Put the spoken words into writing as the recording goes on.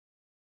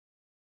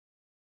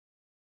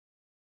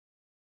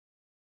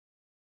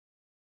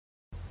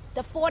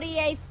The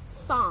 48th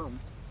Psalm.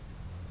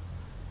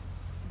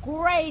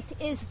 Great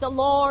is the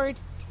Lord,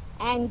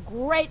 and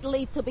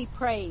greatly to be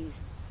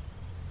praised.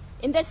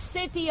 In the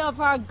city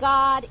of our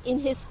God, in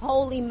his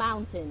holy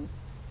mountain.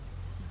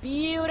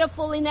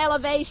 Beautiful in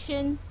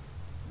elevation,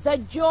 the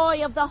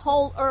joy of the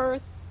whole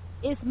earth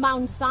is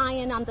Mount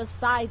Zion on the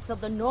sides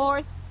of the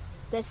north,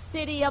 the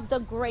city of the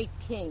great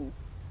King.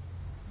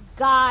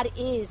 God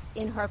is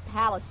in her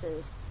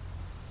palaces.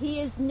 He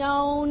is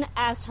known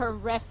as her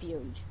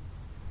refuge.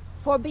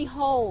 For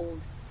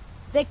behold,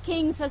 the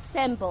kings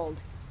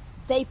assembled.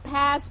 They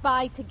passed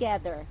by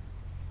together.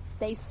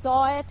 They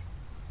saw it,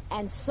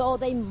 and so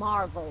they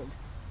marveled.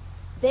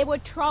 They were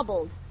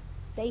troubled.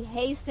 They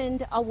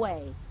hastened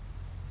away.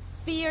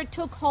 Fear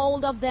took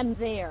hold of them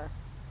there,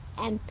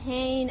 and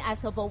pain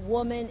as of a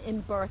woman in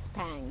birth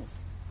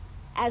pangs,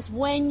 as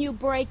when you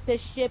break the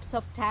ships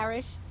of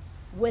Tarshish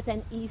with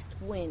an east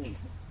wind.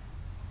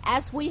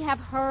 As we have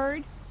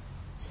heard,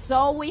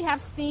 so we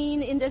have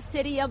seen in the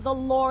city of the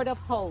Lord of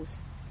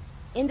hosts,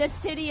 in the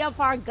city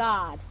of our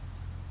God.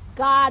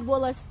 God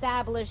will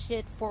establish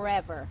it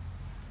forever.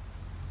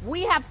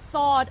 We have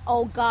thought,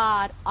 O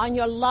God, on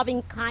your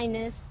loving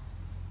kindness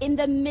in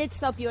the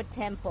midst of your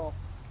temple.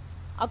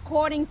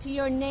 According to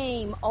your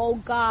name, O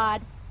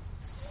God,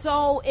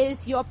 so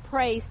is your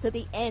praise to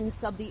the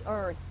ends of the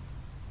earth.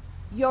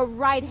 Your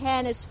right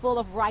hand is full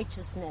of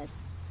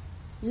righteousness.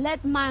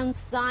 Let Mount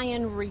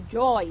Zion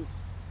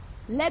rejoice.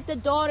 Let the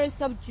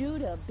daughters of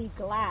Judah be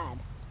glad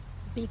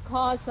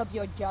because of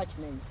your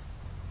judgments.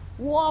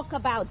 Walk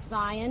about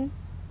Zion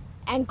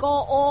and go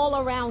all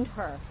around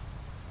her.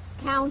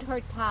 Count her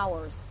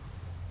towers.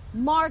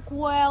 Mark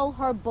well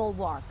her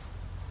bulwarks.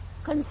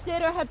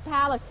 Consider her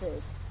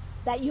palaces,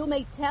 that you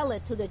may tell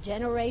it to the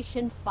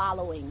generation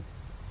following.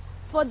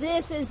 For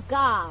this is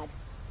God,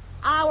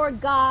 our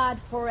God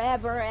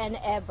forever and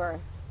ever.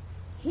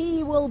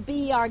 He will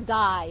be our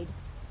guide,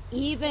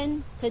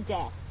 even to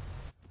death.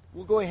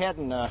 We'll go ahead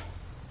and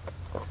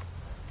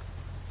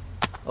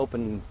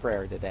open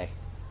prayer today.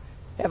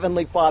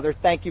 Heavenly Father,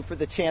 thank you for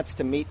the chance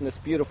to meet in this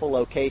beautiful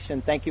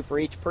location. Thank you for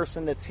each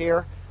person that's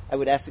here. I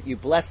would ask that you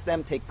bless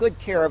them, take good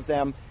care of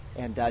them,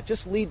 and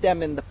just lead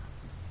them in the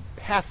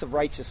paths of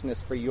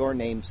righteousness for your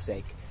name's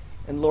sake.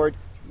 And Lord,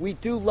 we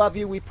do love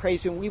you, we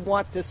praise you, and we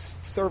want this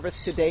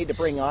service today to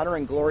bring honor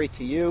and glory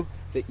to you,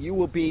 that you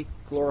will be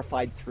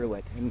glorified through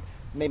it. And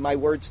may my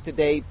words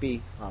today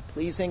be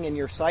pleasing in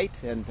your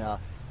sight, and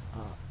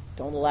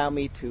don't allow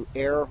me to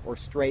err or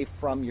stray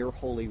from your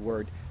holy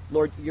word.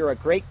 Lord, you're a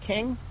great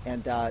king,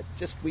 and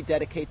we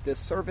dedicate this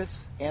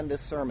service and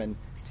this sermon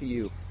to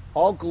you.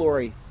 All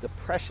glory, the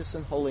precious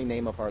and holy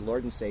name of our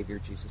Lord and Savior,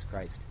 Jesus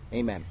Christ.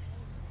 Amen.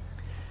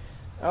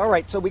 All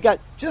right, so we got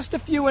just a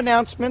few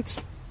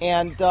announcements,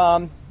 and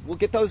we'll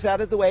get those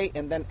out of the way.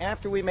 And then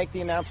after we make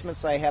the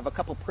announcements, I have a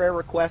couple prayer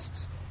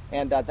requests,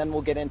 and then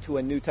we'll get into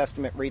a New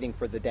Testament reading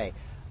for the day.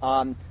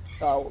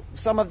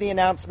 Some of the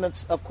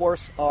announcements, of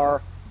course,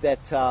 are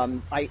that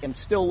I am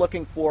still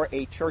looking for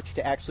a church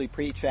to actually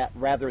preach at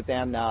rather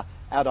than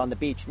out on the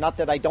beach. Not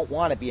that I don't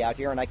want to be out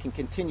here, and I can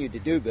continue to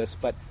do this,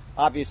 but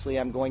obviously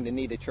I'm going to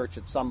need a church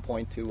at some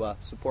point to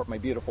support my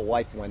beautiful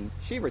wife when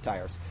she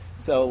retires.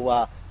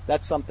 So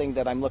that's something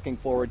that I'm looking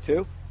forward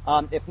to.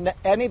 If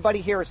anybody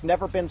here has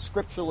never been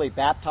scripturally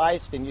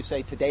baptized and you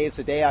say, today is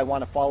the day I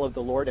want to follow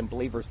the Lord in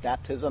believer's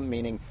baptism,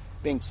 meaning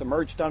being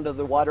submerged under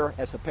the water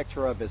as a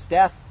picture of his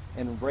death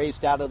and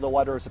raised out of the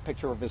water as a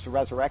picture of his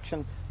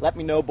resurrection, let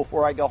me know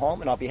before I go home,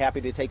 and I'll be happy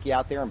to take you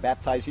out there and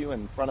baptize you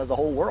in front of the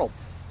whole world.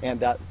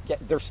 And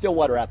there's still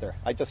water out there.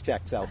 I just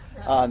checked, so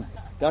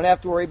don't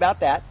have to worry about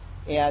that.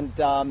 And,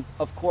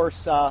 of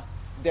course,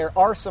 there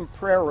are some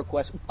prayer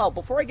requests. Oh,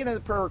 before I get into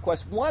the prayer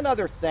requests, one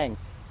other thing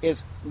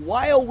is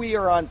while we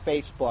are on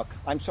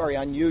on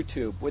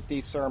YouTube with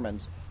these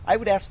sermons, I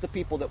would ask the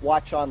people that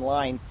watch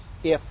online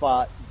if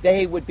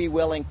they would be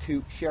willing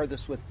to share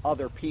this with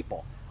other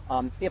people.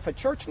 If a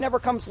church never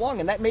comes along,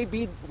 and that may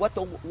be what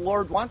the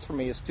Lord wants for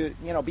me, is to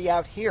be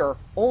out here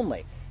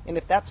only. And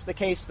if that's the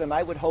case, then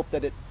I would hope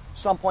that at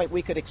some point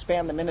we could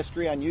expand the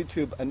ministry on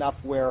YouTube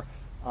enough where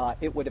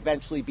it would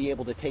eventually be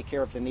able to take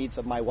care of the needs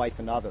of my wife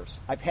and others.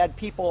 I've had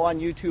people on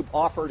YouTube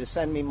offer to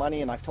send me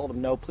money, and I've told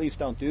them, no, please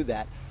don't do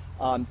that.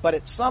 But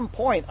at some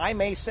point, I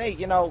may say,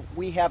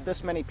 we have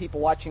this many people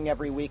watching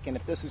every week, and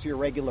if this is your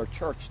regular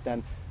church,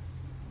 then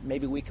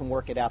maybe we can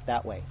work it out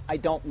that way. I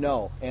don't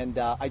know. And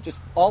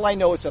all I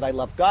know is that I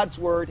love God's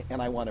word,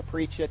 and I want to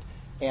preach it,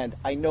 and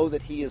I know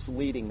that he is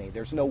leading me.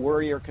 There's no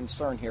worry or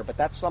concern here, but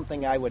that's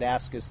something I would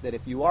ask, is that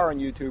if you are on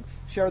YouTube,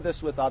 share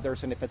this with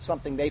others, and if it's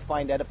something they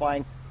find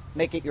edifying,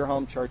 make it your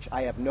home church.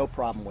 I have no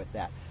problem with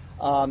that.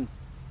 All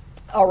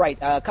right,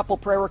 a couple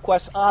prayer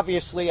requests.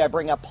 Obviously, I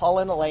bring up Paul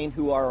and Elaine,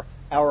 who are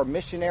our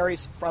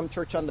missionaries from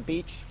Church on the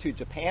Beach to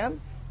Japan.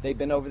 They've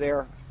been over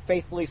there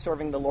faithfully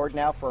serving the Lord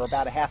now for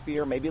about a half a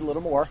year, maybe a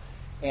little more.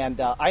 And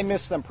I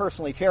miss them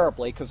personally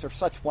terribly because they're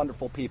such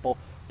wonderful people.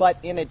 But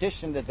in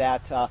addition to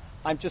that,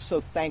 I'm just so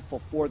thankful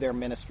for their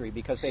ministry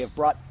because they have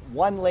brought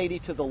one lady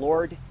to the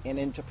Lord, and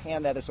in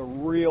Japan that is a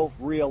real,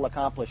 real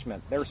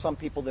accomplishment. There are some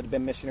people that have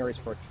been missionaries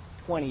for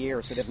 20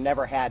 years that have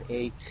never had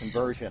a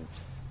conversion.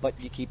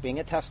 But you keep being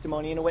a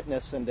testimony and a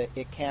witness, and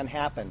it can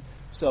happen.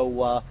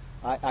 So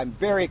I'm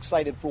very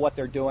excited for what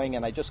they're doing,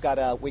 and I just got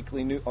a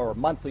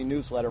monthly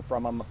newsletter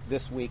from them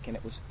this week, and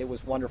it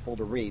was wonderful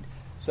to read.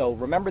 So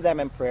remember them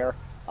in prayer.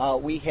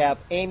 We have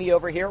Amy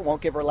over here.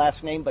 Won't give her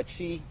last name, but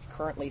she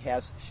currently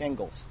has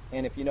shingles.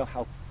 And if you know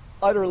how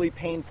utterly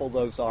painful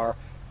those are,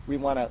 we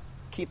want to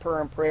keep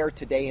her in prayer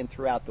today and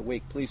throughout the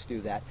week. Please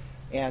do that.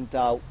 And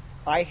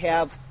I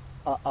have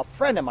a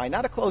friend of mine,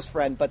 not a close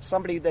friend, but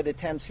somebody that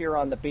attends here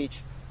on the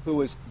beach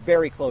who is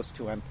very close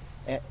to him.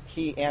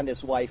 He and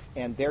his wife,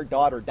 and their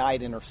daughter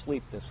died in her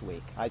sleep this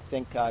week. I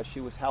think she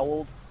was how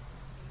old?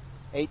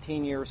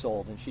 18 years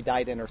old, and she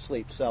died in her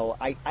sleep. So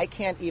I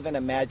can't even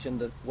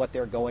imagine what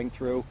they're going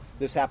through.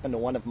 This happened to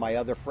one of my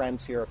other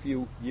friends here a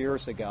few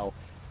years ago,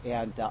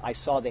 and I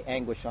saw the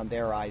anguish on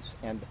their eyes,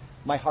 and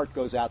my heart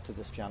goes out to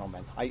this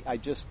gentleman.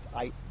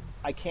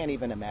 I can't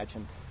even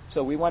imagine.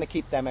 So we want to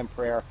keep them in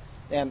prayer,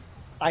 and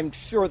I'm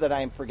sure that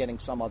I am forgetting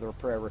some other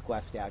prayer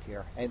request out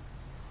here. And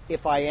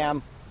if I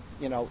am,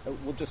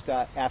 we'll just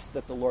ask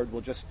that the Lord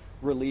will just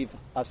relieve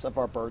us of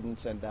our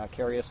burdens and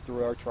carry us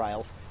through our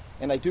trials.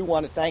 And I do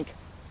want to thank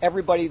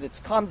everybody that's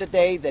come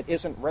today that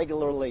isn't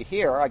regularly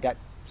here. I got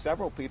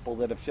several people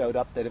that have showed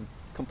up that have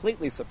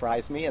completely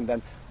surprised me. And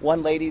then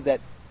one lady that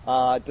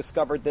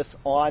discovered this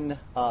on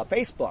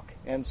Facebook.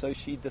 And so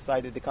she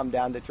decided to come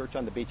down to church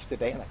on the beach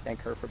today, and I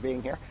thank her for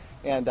being here.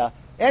 And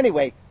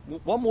anyway,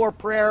 one more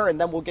prayer, and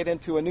then we'll get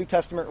into a New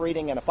Testament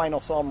reading and a final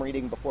psalm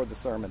reading before the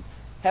sermon.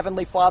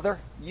 Heavenly Father,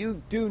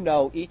 you do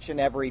know each and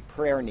every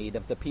prayer need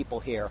of the people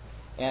here.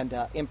 And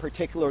in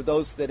particular,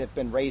 those that have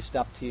been raised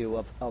up to you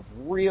of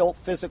real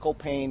physical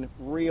pain,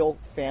 real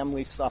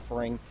family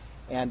suffering,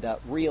 and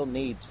real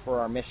needs for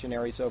our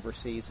missionaries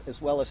overseas,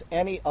 as well as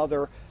any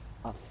other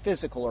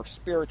physical or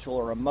spiritual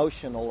or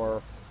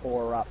emotional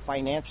or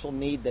financial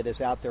need that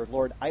is out there.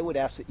 Lord, I would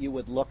ask that you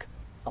would look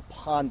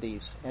upon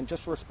these and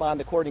just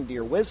respond according to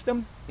your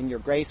wisdom and your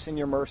grace and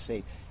your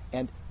mercy,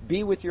 and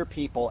be with your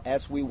people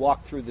as we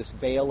walk through this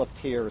vale of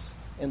tears,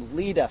 and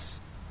lead us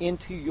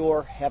into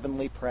your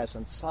heavenly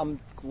presence some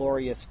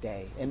glorious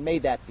day, and may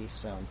that be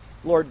soon.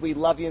 Lord, we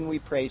love you and we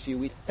praise you.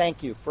 We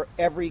thank you for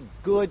every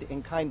good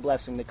and kind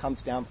blessing that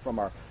comes down from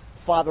our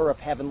Father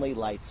of heavenly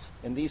lights.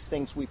 And these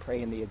things we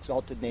pray in the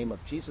exalted name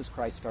of Jesus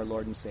Christ, our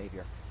Lord and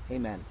Savior.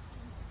 Amen.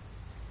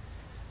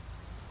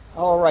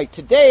 All right,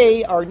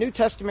 today our New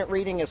Testament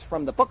reading is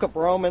from the book of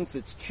Romans.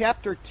 It's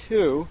chapter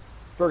 2,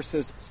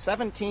 verses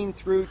 17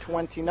 through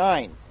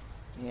 29.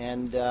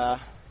 And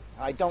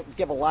I don't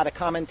give a lot of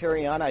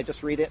commentary on it. I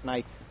just read it, and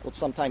I will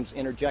sometimes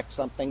interject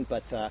something.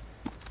 But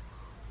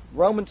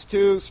Romans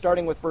 2,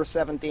 starting with verse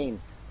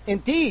 17.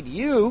 Indeed,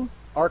 you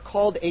are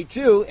called a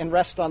Jew and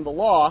rest on the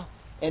law,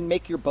 and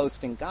make your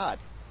boast in God,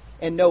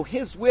 and know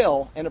his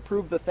will, and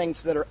approve the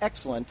things that are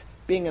excellent,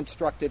 being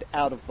instructed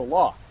out of the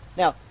law.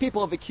 Now,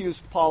 people have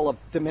accused Paul of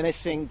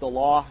diminishing the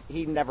law.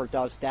 He never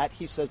does that.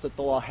 He says that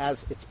the law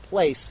has its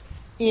place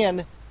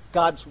in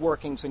God's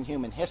workings in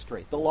human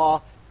history. The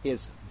law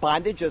is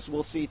bondage, as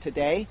we'll see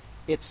today.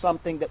 It's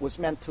something that was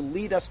meant to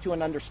lead us to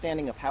an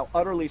understanding of how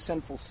utterly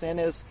sinful sin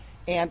is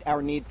and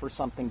our need for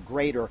something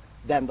greater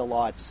than the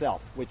law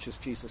itself, which is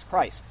Jesus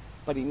Christ.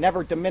 But he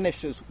never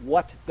diminishes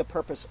what the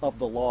purpose of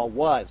the law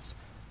was.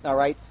 All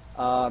right?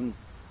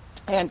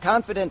 And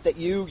confident that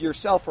you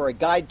yourself are a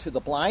guide to the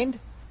blind,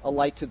 a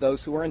light to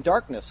those who are in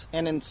darkness,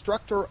 an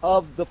instructor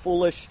of the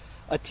foolish,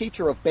 a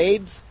teacher of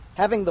babes,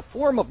 having the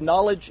form of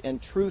knowledge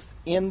and truth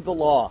in the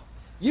law.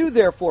 You,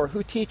 therefore,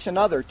 who teach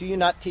another, do you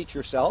not teach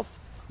yourself?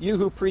 You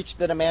who preach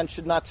that a man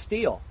should not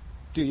steal,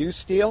 do you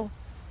steal?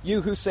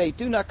 You who say,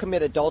 do not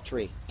commit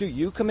adultery, do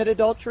you commit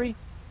adultery?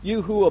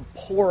 You who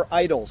abhor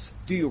idols,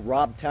 do you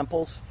rob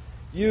temples?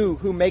 You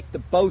who make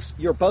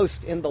your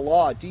boast in the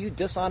law, do you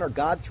dishonor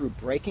God through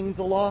breaking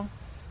the law?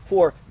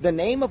 For the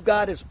name of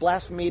God is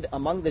blasphemed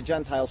among the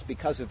Gentiles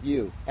because of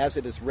you, as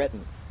it is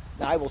written.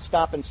 Now, I will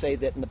stop and say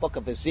that in the book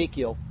of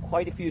Ezekiel,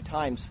 quite a few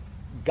times,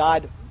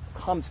 God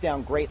comes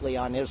down greatly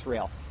on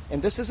Israel.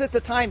 And this is at the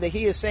time that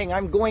he is saying,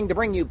 I'm going to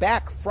bring you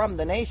back from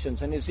the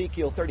nations, in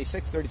Ezekiel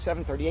 36,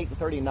 37, 38, and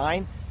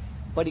 39.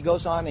 But he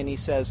goes on and he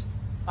says,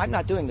 I'm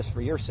not doing this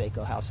for your sake,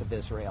 O house of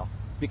Israel,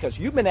 because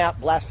you've been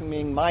out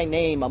blaspheming my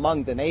name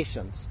among the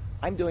nations.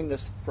 I'm doing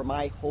this for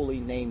my holy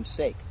name's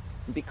sake.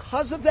 And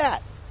because of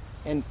that,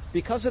 and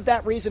because of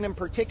that reason in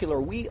particular,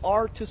 we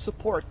are to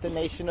support the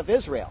nation of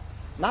Israel.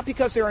 Not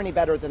because they're any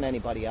better than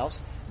anybody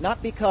else,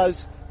 not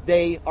because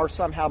they are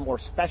somehow more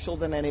special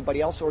than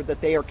anybody else, or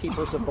that they are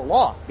keepers of the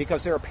law,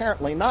 because they're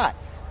apparently not.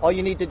 All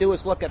you need to do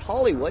is look at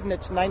Hollywood, and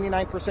it's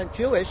 99%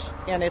 Jewish,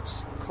 and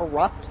it's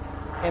corrupt,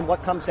 and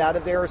what comes out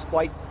of there is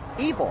quite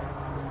evil.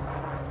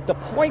 The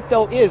point,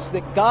 though, is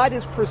that God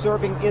is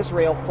preserving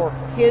Israel for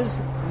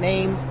his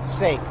name's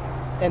sake.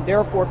 And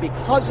therefore,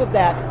 because of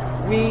that,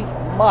 we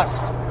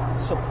must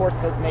support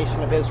the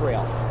nation of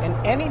Israel. And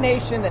any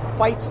nation that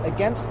fights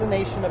against the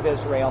nation of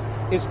Israel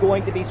is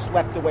going to be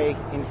swept away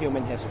in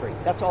human history.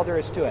 That's all there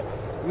is to it.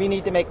 We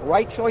need to make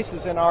right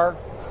choices in our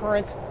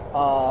current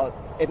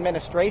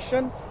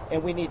administration,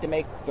 and we need to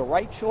make the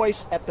right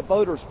choice at the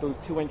voters'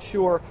 booth to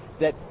ensure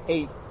that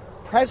a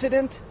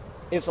president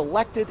is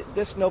elected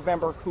this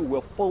November who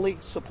will fully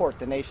support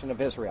the nation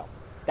of Israel.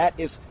 That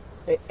is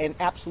an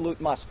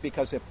absolute must,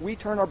 because if we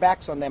turn our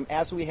backs on them,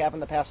 as we have in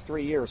the past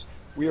 3 years,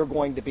 we are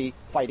going to be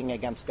fighting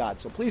against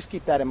God. So please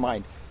keep that in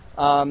mind.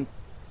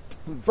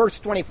 Verse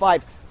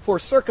 25, for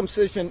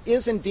circumcision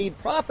is indeed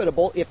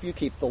profitable if you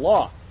keep the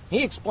law.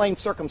 He explains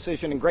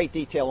circumcision in great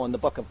detail in the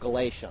book of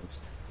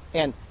Galatians.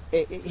 And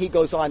he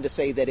goes on to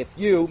say that if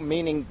you,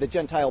 meaning the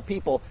Gentile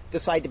people,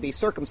 decide to be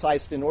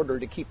circumcised in order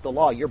to keep the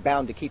law, you're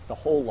bound to keep the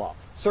whole law.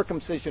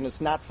 Circumcision is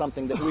not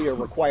something that we are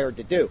required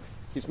to do.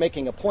 He's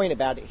making a point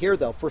about it here,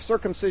 though. For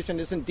circumcision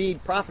is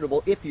indeed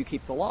profitable if you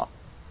keep the law.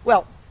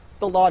 Well,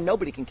 the law,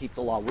 nobody can keep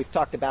the law. We've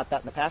talked about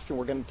that in the past, and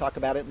we're going to talk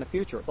about it in the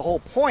future. The whole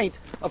point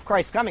of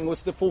Christ's coming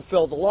was to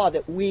fulfill the law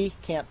that we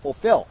can't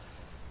fulfill.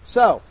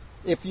 So,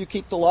 if you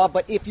keep the law,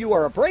 but if you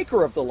are a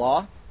breaker of the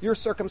law, your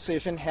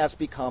circumcision has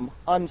become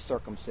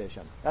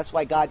uncircumcision. That's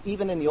why God,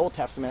 even in the Old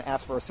Testament,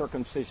 asked for a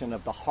circumcision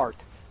of the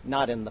heart,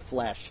 not in the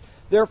flesh.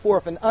 Therefore,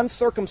 if an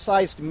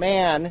uncircumcised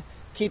man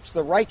keeps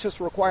the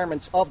righteous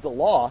requirements of the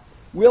law,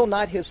 will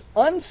not his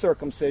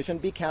uncircumcision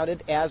be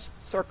counted as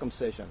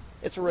circumcision?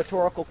 It's a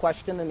rhetorical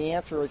question, and the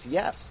answer is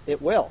yes,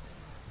 it will.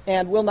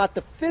 And will not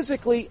the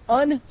physically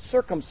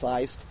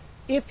uncircumcised,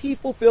 if he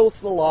fulfills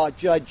the law,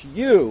 judge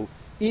you,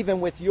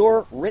 even with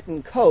your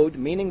written code,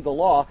 meaning the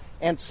law,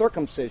 and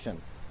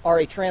circumcision, are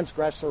a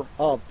transgressor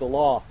of the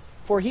law?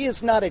 For he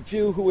is not a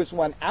Jew who is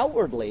one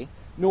outwardly,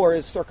 nor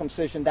is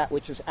circumcision that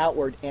which is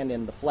outward and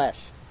in the flesh.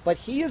 But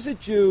he is a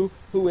Jew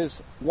who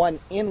is one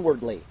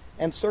inwardly,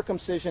 and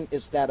circumcision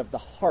is that of the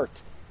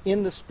heart,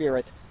 in the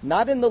spirit,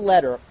 not in the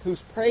letter,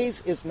 whose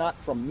praise is not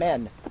from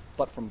men,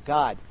 but from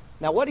God.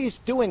 Now what he's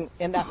doing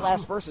in that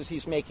last verse is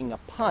he's making a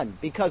pun,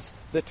 because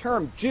the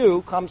term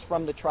Jew comes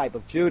from the tribe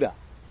of Judah.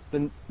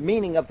 The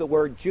meaning of the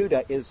word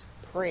Judah is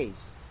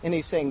praise. And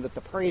he's saying that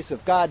the praise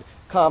of God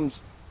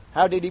comes,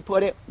 how did he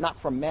put it? Not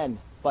from men,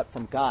 but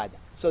from God.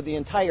 So the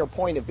entire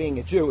point of being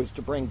a Jew is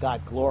to bring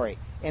God glory.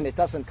 And it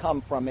doesn't come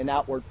from an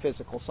outward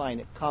physical sign.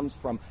 It comes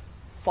from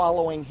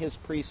following his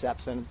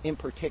precepts, and in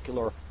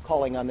particular,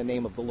 calling on the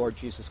name of the Lord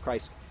Jesus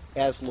Christ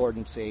as Lord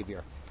and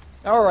Savior.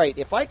 All right,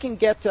 if I can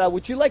get,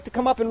 would you like to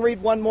come up and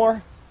read one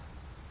more?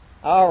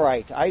 All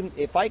right,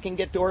 if I can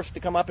get Doris to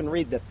come up and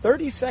read the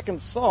 32nd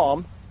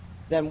Psalm,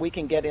 then we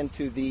can get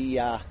into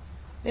the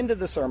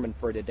sermon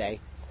for today.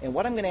 And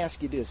what I'm going to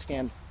ask you to do is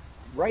stand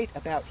right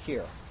about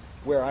here,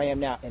 where I am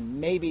now,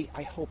 and maybe,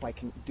 I hope I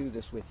can do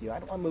this with you. I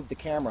don't want to move the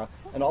camera,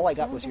 and all I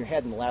got was your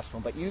head in the last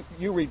one, but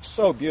you read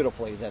so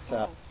beautifully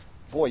that,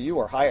 boy, you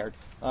are hired.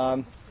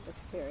 The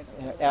Spirit of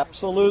the Lord.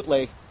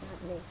 Absolutely.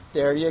 It's not me.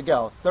 There you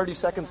go.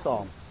 32nd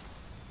Psalm.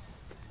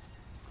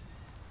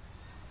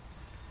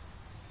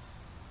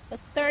 The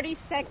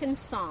 32nd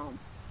Psalm.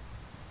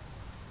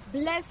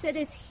 Blessed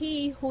is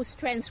he whose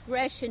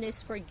transgression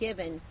is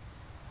forgiven,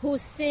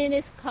 whose sin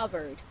is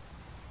covered.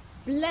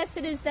 Blessed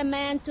is the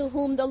man to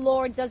whom the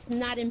Lord does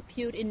not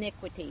impute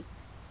iniquity,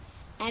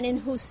 and in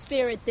whose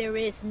spirit there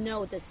is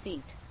no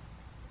deceit.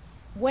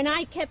 When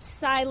I kept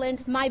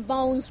silent, my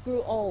bones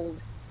grew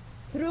old,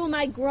 through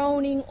my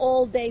groaning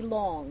all day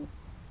long.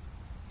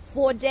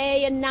 For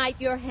day and night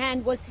your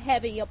hand was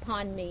heavy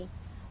upon me.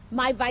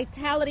 My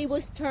vitality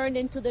was turned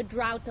into the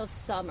drought of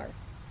summer.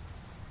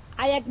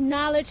 I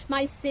acknowledged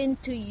my sin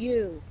to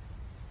you,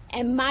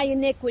 and my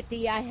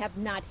iniquity I have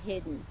not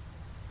hidden.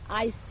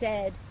 I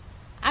said,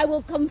 I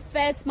will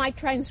confess my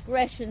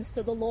transgressions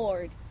to the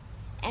Lord,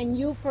 and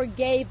you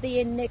forgave the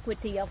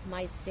iniquity of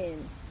my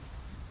sin.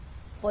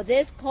 For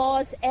this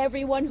cause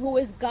everyone who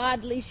is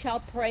godly shall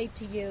pray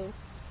to you,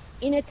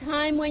 in a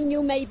time when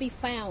you may be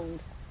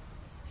found.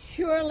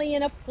 Surely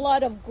in a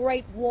flood of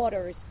great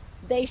waters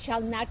they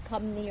shall not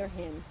come near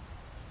him.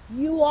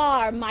 You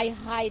are my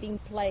hiding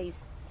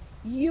place.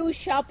 You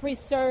shall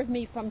preserve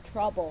me from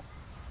trouble.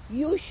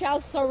 You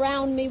shall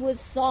surround me with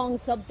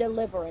songs of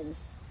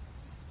deliverance.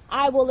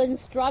 I will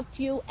instruct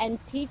you and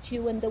teach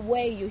you in the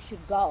way you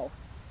should go.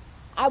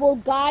 I will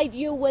guide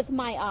you with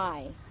my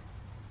eye.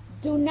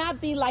 Do not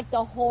be like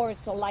the horse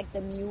or like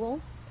the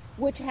mule,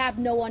 which have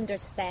no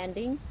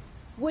understanding,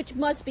 which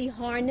must be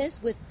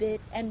harnessed with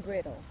bit and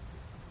bridle,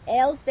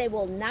 else they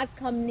will not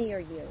come near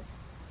you.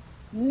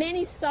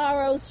 Many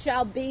sorrows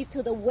shall be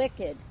to the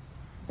wicked,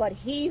 but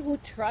he who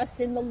trusts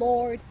in the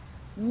Lord,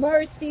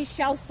 mercy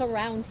shall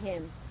surround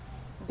him.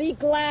 Be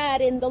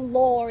glad in the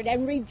Lord,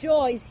 and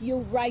rejoice, you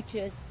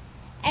righteous,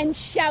 and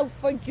shout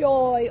for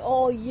joy,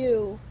 all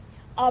you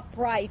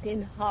upright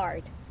in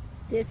heart.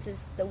 This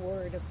is the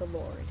word of the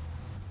Lord.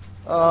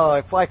 Oh,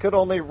 if I could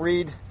only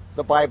read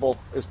the Bible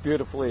as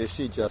beautifully as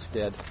she just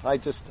did.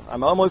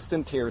 I'm almost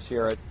in tears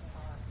here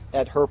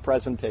at her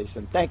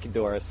presentation. Thank you,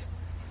 Doris.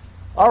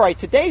 All right,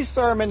 today's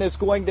sermon is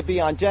going to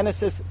be on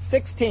Genesis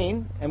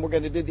 16, and we're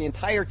going to do the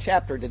entire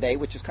chapter today,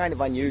 which is kind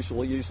of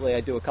unusual. Usually I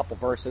do a couple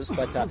verses,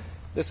 but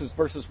this is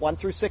verses 1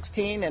 through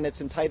 16, and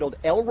it's entitled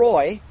El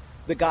Roi,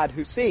 the God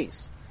Who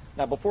Sees.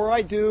 Now, before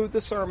I do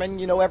the sermon,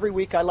 every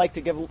week I like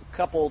to give a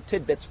couple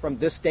tidbits from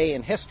this day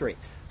in history.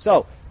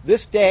 So,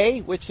 this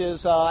day, which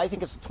is, I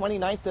think it's the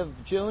 29th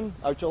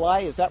of July,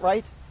 is that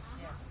right?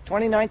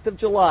 29th of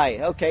July,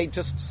 okay,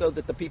 just so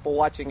that the people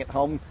watching at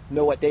home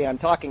know what day I'm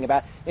talking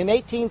about. In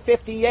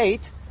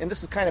 1858, and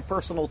this is kind of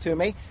personal to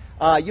me,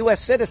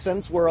 U.S.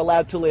 citizens were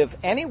allowed to live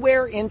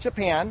anywhere in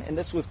Japan, and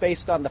this was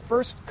based on the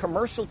first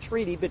commercial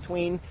treaty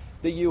between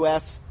the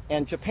U.S.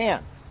 and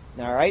Japan.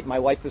 All right, my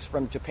wife is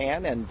from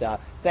Japan, and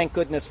thank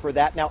goodness for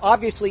that. Now,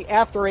 obviously,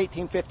 after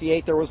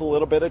 1858, there was a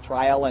little bit of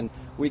trial, and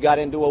we got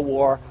into a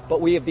war,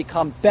 but we have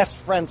become best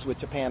friends with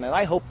Japan, and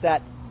I hope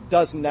that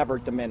does never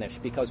diminish,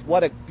 because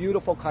what a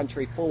beautiful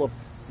country full of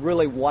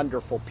really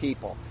wonderful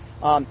people.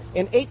 In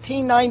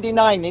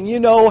 1899, and you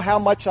know how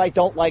much I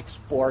don't like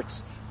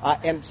sports,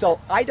 and so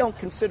I don't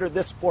consider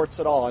this sports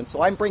at all, and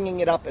so I'm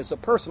bringing it up as a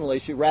personal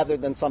issue rather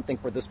than something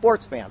for the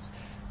sports fans.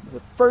 The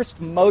first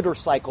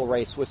motorcycle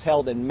race was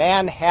held in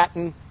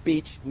Manhattan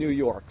Beach, New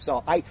York.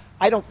 So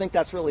I don't think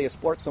that's really a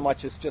sport so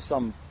much as just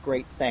some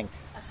great thing.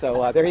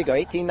 So there you go,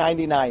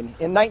 1899.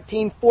 In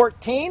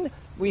 1914,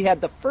 we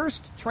had the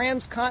first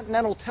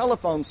transcontinental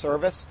telephone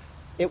service.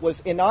 It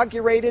was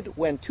inaugurated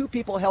when two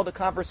people held a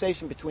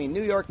conversation between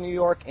New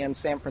York, and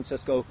San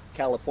Francisco,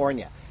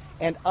 California.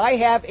 And I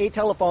have a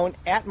telephone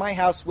at my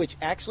house which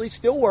actually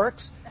still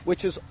works,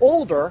 which is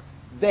older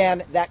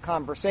than that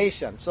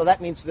conversation. So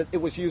that means that it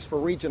was used for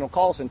regional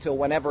calls until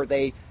whenever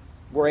they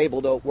were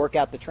able to work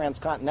out the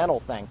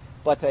transcontinental thing.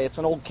 But it's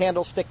an old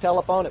candlestick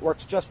telephone. It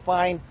works just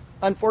fine.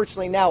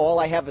 Unfortunately, now all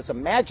I have is a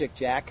magic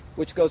jack,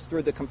 which goes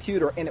through the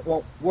computer, and it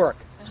won't work.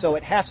 So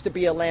it has to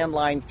be a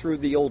landline through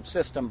the old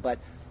system. But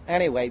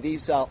anyway,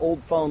 these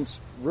old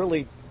phones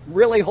really,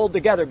 really hold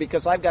together,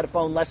 because I've got a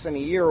phone less than a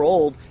year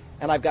old,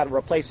 and I've got to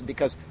replace it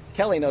because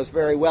Kelly knows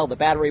very well the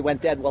battery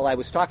went dead while I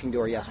was talking to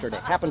her yesterday.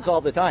 It happens all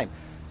the time.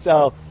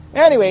 So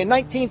anyway, in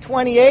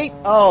 1928,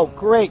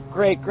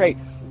 great.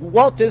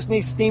 Walt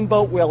Disney's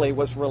Steamboat Willie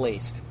was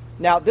released.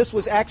 Now, this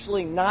was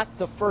actually not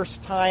the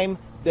first time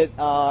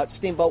that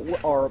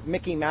Steamboat or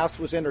Mickey Mouse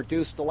was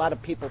introduced. A lot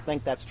of people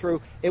think that's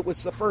true. It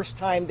was the first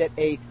time that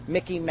a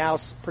Mickey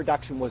Mouse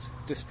production was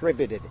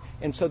distributed.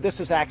 And so this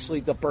is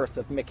actually the birth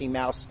of Mickey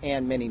Mouse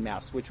and Minnie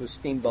Mouse, which was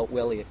Steamboat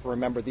Willie, if you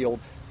remember the old,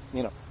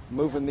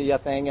 moving the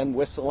thing and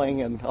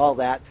whistling and all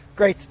that.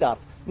 Great stuff.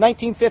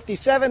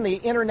 1957, the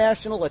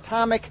International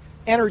Atomic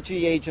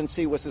Energy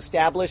Agency was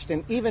established,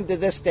 and even to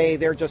this day,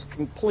 they're just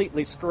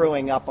completely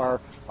screwing up our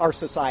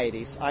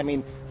societies. I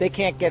mean, they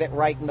can't get it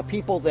right, and the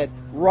people that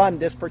run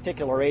this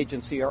particular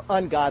agency are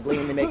ungodly,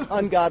 and they make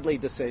ungodly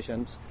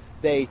decisions.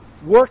 They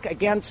work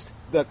against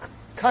the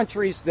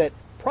countries that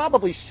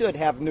probably should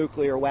have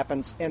nuclear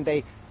weapons, and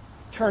they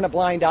turn a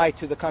blind eye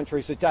to the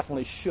countries that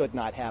definitely should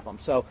not have them.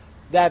 So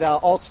that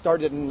all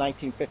started in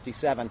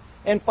 1957.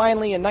 And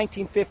finally, in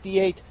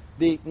 1958,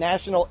 the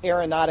National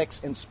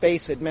Aeronautics and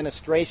Space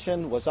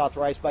Administration was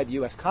authorized by the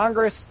U.S.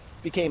 Congress,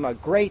 became a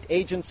great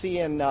agency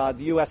in the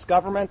U.S.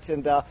 government,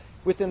 and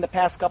within the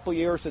past couple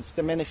years it's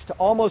diminished to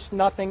almost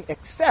nothing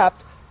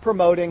except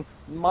promoting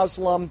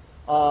Muslim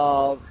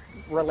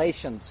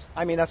relations.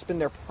 I mean, that's been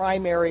their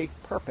primary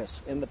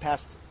purpose in the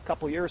past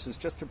couple years, is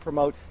just to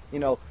promote,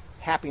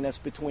 happiness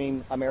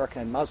between America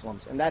and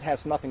Muslims. And that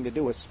has nothing to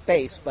do with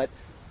space, but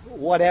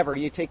whatever.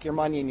 You take your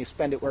money and you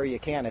spend it where you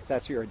can if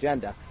that's your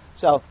agenda.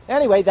 So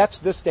anyway, that's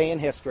this day in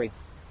history.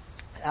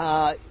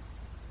 As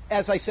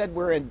I said,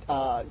 we're in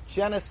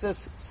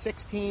Genesis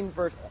 16,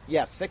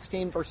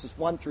 16 verses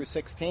 1 through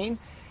 16.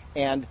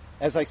 And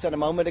as I said a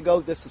moment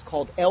ago, this is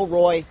called El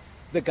Roi,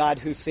 the God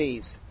Who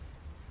Sees.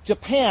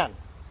 Japan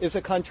is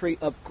a country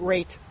of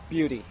great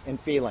beauty and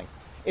feeling.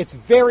 It's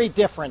very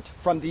different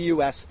from the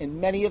U.S.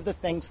 in many of the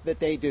things that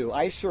they do.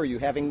 I assure you,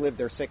 having lived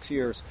there 6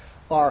 years,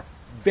 are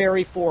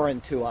very foreign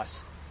to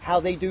us.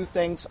 How they do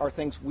things are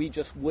things we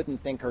just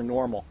wouldn't think are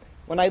normal.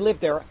 When I lived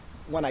there,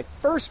 when I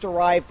first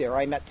arrived there,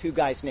 I met two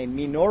guys named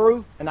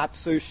Minoru and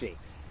Atsushi.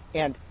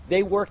 And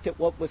they worked at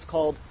what was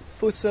called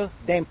Fusa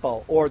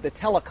Denpo, or the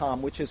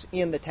telecom, which is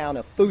in the town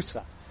of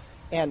Fusa.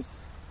 And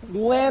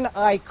when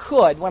I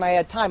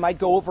had time, I'd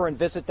go over and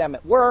visit them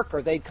at work,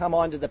 or they'd come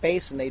onto the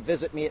base and they'd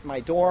visit me at my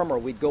dorm, or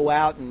we'd go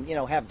out and,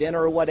 have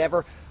dinner or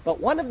whatever. But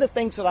one of the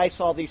things that I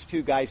saw these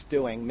two guys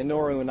doing,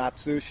 Minoru and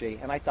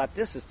Atsushi, and I thought,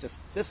 this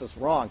is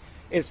wrong,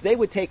 is they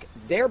would take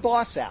their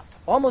boss out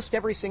almost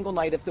every single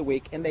night of the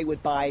week, and they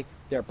would buy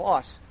their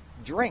boss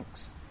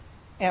drinks.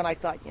 And I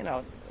thought,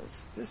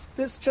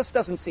 this just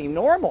doesn't seem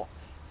normal.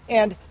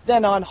 And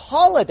then on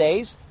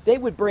holidays, they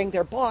would bring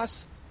their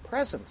boss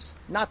presents,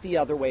 not the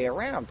other way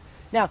around.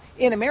 Now,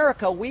 in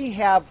America, we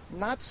have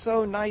not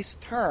so nice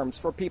terms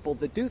for people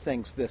that do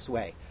things this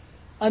way.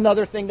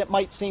 Another thing that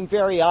might seem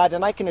very odd,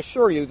 and I can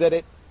assure you that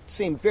it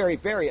seemed very,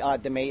 very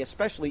odd to me,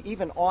 especially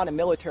even on a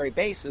military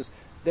base, is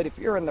that if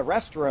you're in the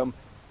restroom,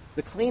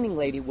 the cleaning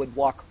lady would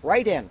walk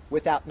right in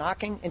without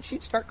knocking, and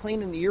she'd start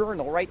cleaning the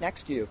urinal right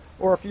next to you.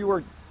 Or if you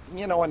were,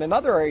 in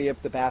another area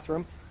of the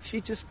bathroom,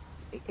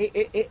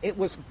 it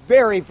was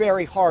very,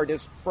 very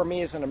hard for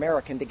me as an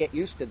American to get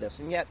used to this,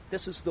 and yet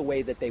this is the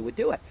way that they would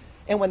do it.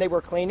 And when they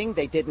were cleaning,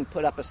 they didn't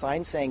put up a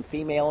sign saying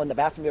female in the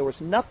bathroom. There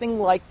was nothing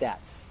like that.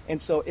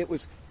 And so it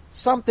was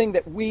something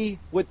that we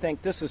would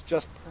think this is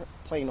just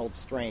plain old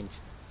strange.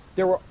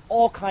 There were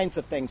all kinds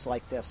of things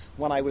like this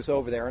when I was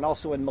over there, and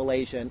also in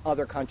Malaysia and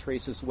other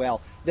countries as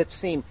well, that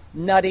seem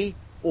nutty,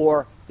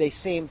 or they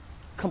seem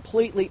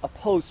completely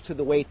opposed to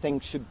the way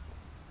things should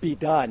be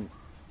done.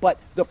 But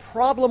the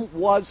problem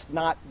was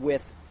not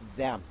with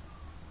them.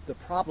 The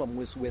problem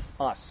was with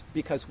us,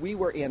 because we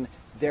were in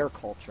their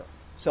culture.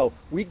 So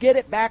we get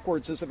it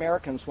backwards as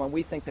Americans when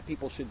we think that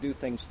people should do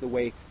things the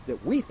way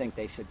that we think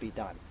they should be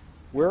done.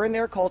 We're in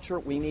their culture.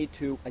 We need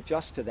to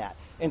adjust to that.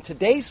 And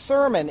today's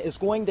sermon is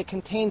going to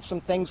contain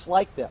some things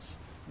like this.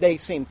 They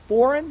seem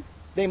foreign.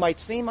 They might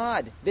seem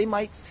odd. They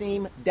might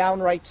seem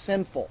downright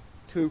sinful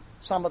to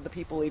some of the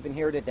people even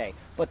here today.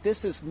 But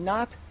this is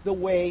not the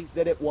way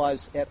that it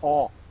was at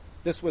all.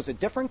 This was a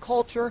different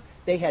culture.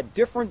 They had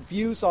different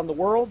views on the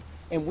world.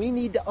 And we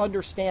need to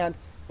understand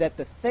that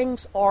the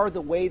things are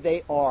the way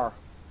they are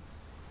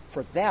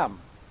for them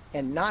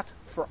and not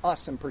for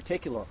us in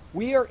particular.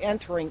 We are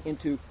entering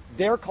into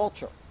their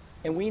culture,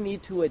 and we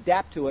need to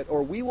adapt to it,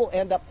 or we will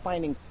end up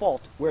finding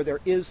fault where there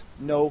is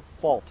no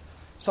fault.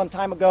 Some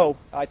time ago,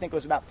 I think it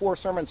was about 4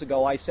 sermons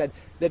ago, I said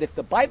that if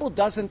the Bible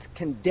doesn't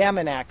condemn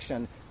an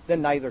action,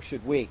 then neither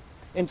should we.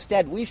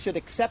 Instead, we should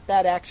accept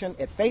that action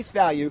at face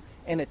value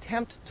and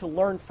attempt to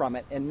learn from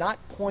it and not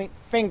point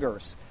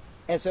fingers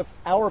as if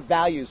our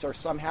values are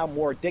somehow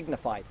more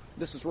dignified.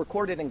 This is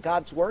recorded in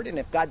God's Word, and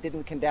if God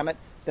didn't condemn it,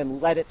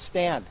 then let it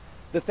stand.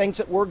 The things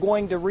that we're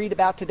going to read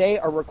about today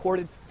are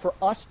recorded for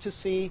us to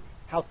see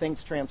how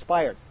things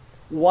transpired,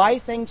 why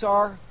things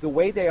are the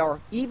way they are,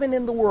 even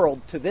in the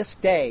world to this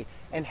day,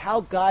 and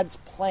how God's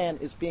plan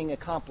is being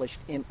accomplished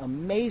in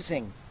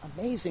amazing,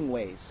 amazing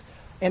ways,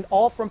 and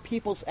all from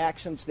people's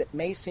actions that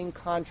may seem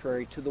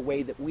contrary to the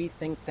way that we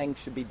think things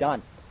should be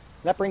done.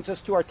 That brings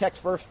us to our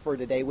text verse for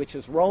today, which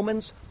is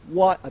Romans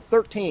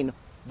 13,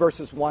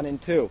 verses 1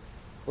 and 2.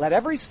 Let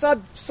every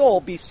soul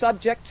be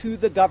subject to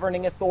the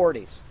governing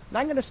authorities. Now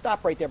I'm going to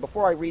stop right there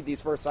before I read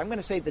these verses. I'm going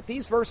to say that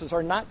these verses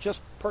are not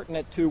just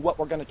pertinent to what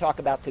we're going to talk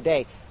about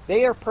today.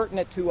 They are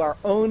pertinent to our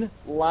own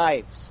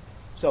lives.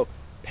 So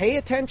pay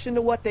attention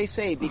to what they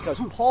say, because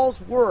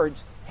Paul's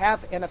words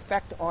have an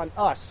effect on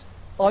us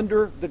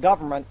under the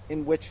government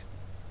in which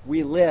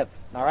we live.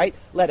 All right?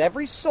 Let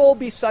every soul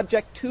be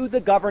subject to the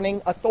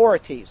governing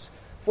authorities,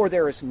 for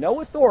there is no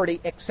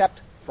authority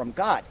except from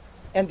God,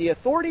 and the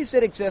authorities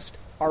that exist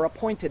are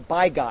appointed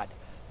by God.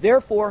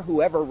 Therefore,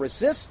 whoever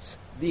resists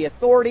the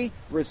authority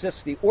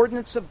resists the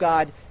ordinance of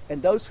God,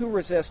 and those who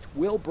resist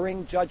will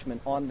bring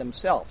judgment on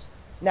themselves.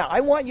 Now,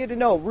 I want you to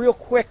know real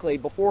quickly,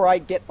 before I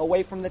get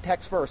away from the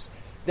text verse,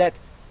 that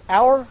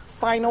our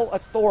final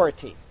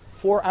authority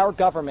for our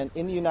government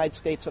in the United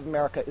States of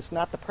America is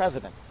not the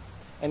president,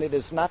 and it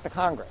is not the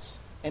Congress,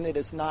 and it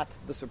is not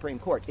the Supreme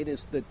Court. It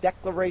is the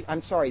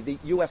the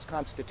U.S.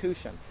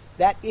 Constitution.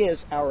 That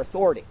is our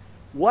authority.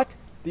 What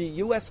the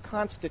U.S.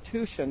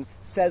 Constitution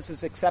says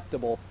is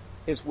acceptable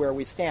is where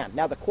we stand.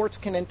 Now, the courts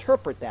can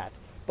interpret that,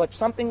 but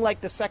something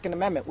like the Second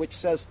Amendment, which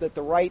says that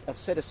the right of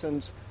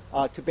citizens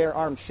to bear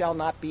arms shall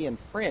not be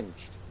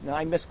infringed. Now,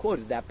 I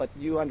misquoted that, but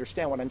you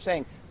understand what I'm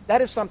saying.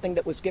 That is something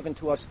that was given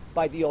to us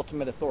by the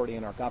ultimate authority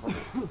in our government.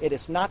 It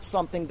is not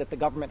something that the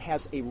government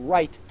has a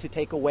right to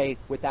take away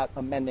without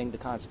amending the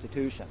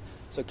Constitution.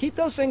 So keep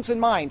those things in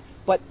mind,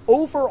 but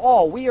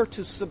overall, we are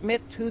to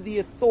submit to the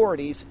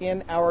authorities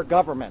in our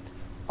government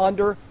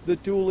under the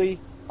duly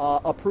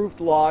approved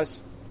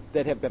laws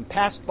that have been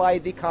passed by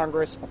the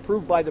Congress,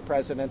 approved by the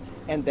President,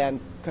 and then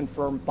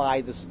confirmed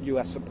by the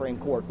U.S. Supreme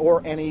Court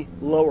or any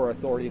lower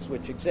authorities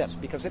which exist.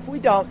 Because if we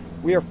don't,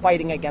 we are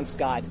fighting against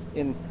God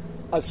in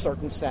a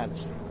certain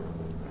sense.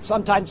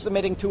 Sometimes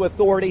submitting to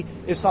authority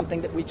is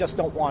something that we just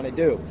don't want to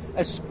do,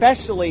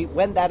 especially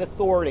when that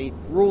authority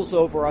rules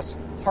over us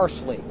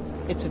harshly.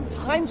 It's in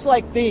times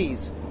like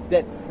these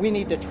that we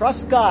need to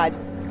trust God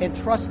and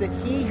trust that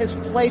He has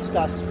placed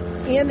us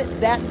in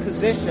that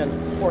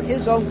position for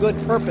His own good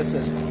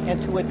purposes,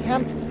 and to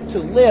attempt to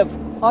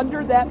live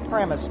under that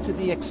premise to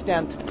the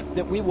extent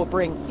that we will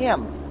bring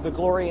Him the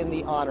glory and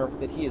the honor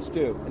that He is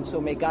due. And so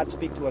may God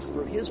speak to us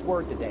through His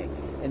word today,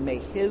 and may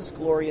His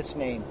glorious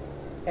name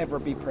ever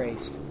be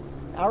praised.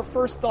 Our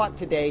first thought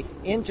today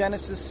in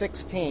Genesis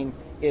 16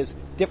 is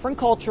different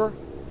culture,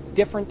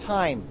 different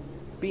time.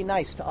 Be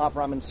nice to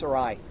Avram and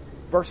Sarai.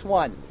 Verse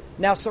 1.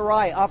 Now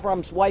Sarai,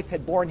 Avram's wife,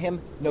 had borne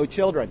him no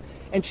children,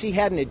 and she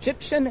had an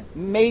Egyptian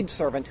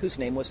maidservant whose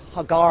name was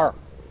Hagar.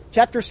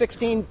 Chapter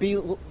 16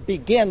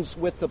 begins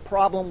with the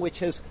problem which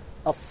has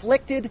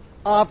afflicted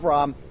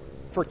Avram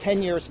for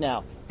 10 years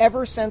now,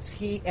 ever since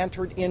he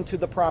entered into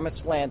the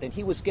promised land, and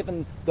he was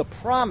given the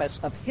promise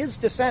of his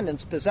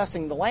descendants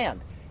possessing the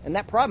land. And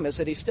that problem is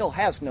that he still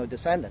has no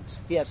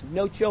descendants. He has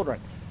no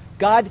children.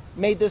 God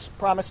made this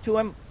promise to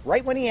him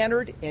right when he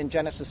entered in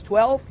Genesis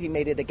 12. He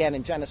made it again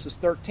in Genesis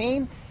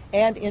 13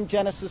 and in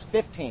Genesis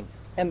 15.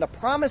 And the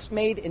promise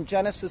made in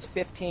Genesis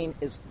 15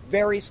 is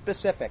very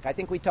specific. I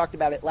think we talked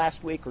about it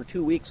last week or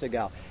 2 weeks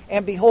ago.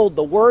 And behold,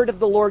 the word of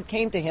the Lord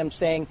came to him,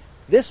 saying,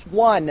 this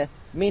one,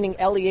 meaning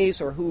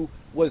Eliezer, who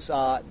was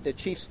the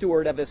chief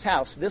steward of his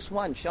house, this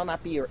one shall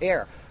not be your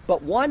heir,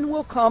 but one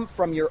will come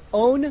from your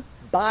own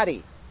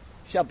body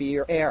shall be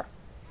your heir.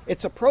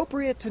 It's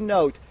appropriate to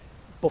note,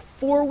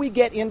 before we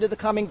get into the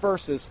coming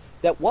verses,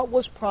 that what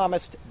was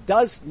promised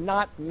does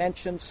not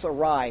mention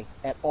Sarai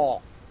at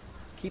all.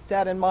 Keep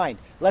that in mind.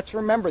 Let's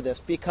remember this,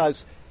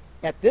 because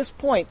at this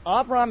point,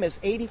 Avram is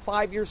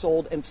 85 years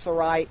old and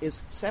Sarai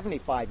is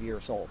 75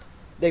 years old.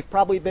 They've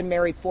probably been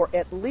married for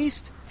at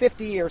least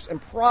 50 years and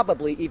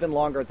probably even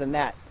longer than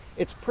that.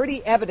 It's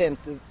pretty evident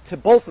to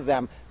both of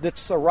them that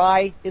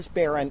Sarai is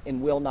barren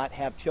and will not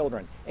have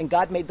children. And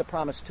God made the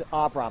promise to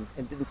Avram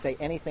and didn't say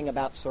anything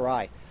about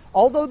Sarai.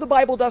 Although the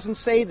Bible doesn't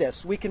say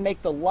this, we can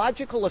make the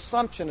logical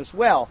assumption as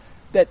well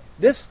that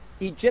this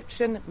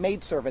Egyptian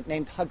maidservant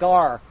named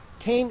Hagar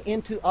came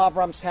into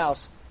Avram's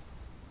house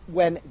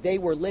when they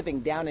were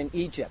living down in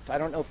Egypt. I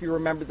don't know if you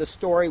remember the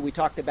story we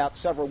talked about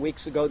several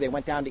weeks ago. They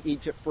went down to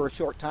Egypt for a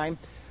short time.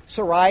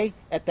 Sarai,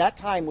 at that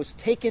time, was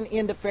taken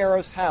into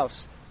Pharaoh's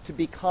house to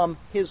become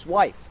his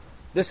wife.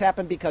 This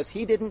happened because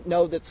he didn't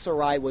know that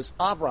Sarai was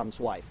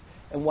Avram's wife.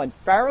 And when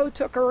Pharaoh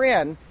took her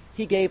in,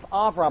 he gave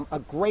Avram a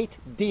great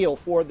deal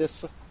for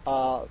this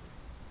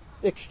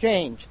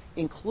exchange,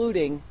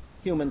 including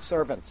human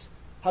servants.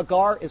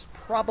 Hagar is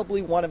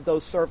probably one of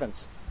those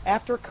servants.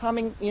 After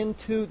coming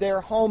into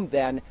their home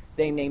then,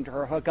 they named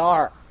her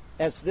Hagar,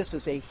 as this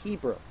is a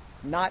Hebrew,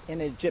 not an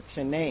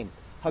Egyptian name.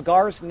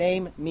 Hagar's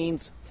name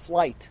means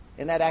flight,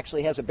 and that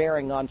actually has a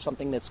bearing on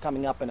something that's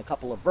coming up in a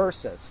couple of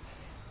verses.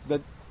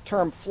 The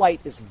term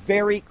flight is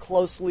very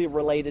closely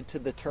related to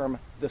the term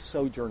the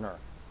sojourner.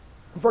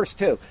 Verse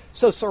 2,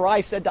 so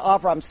Sarai said to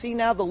Avram, see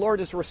now the Lord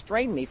has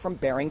restrained me from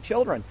bearing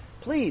children.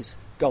 Please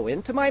go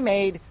into my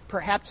maid,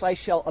 perhaps I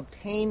shall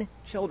obtain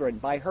children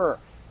by her.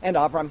 And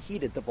Avram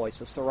heeded the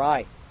voice of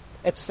Sarai.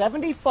 At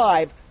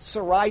 75,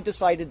 Sarai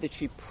decided that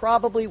she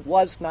probably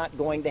was not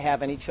going to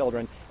have any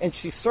children, and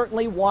she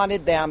certainly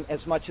wanted them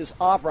as much as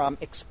Avram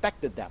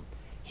expected them.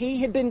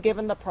 He had been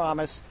given the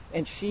promise,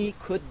 and she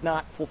could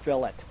not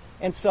fulfill it.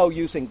 And so,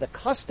 using the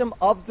custom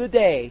of the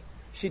day,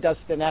 she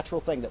does the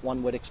natural thing that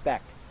one would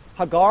expect.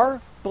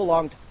 Hagar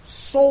belonged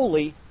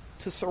solely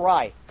to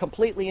Sarai,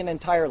 completely and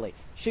entirely.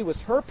 She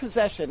was her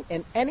possession,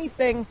 and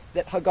anything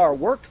that Hagar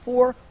worked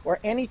for or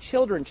any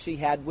children she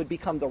had would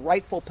become the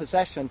rightful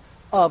possession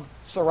of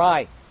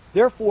Sarai.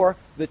 Therefore,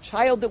 the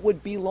child that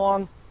would be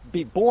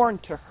born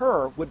to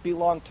her would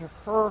belong to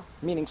her,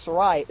 meaning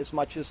Sarai, as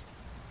much as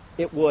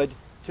it would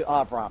to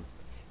Avram.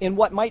 In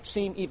what might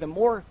seem even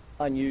more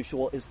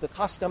unusual is the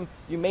custom,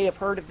 you may have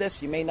heard of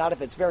this, you may not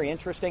have, it's very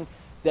interesting,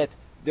 that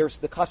there's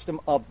the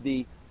custom of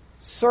the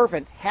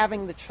servant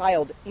having the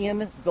child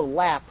in the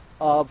lap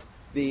of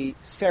the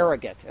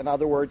surrogate. In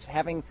other words,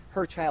 having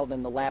her child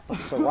in the lap of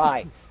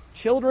Sarai.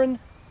 Children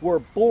were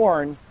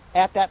born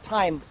at that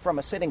time from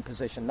a sitting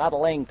position, not a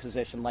laying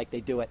position like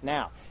they do it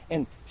now.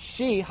 And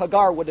she,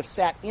 Hagar, would have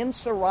sat in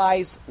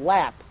Sarai's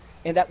lap,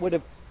 and that would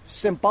have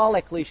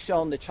symbolically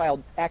shown the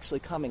child actually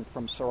coming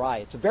from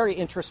Sarai. It's a very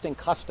interesting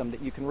custom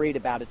that you can read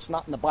about. It's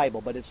not in the Bible,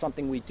 but it's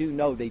something we do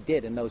know they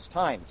did in those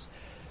times.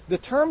 The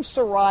term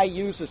Sarai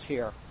uses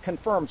here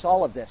confirms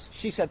all of this.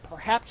 She said,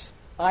 perhaps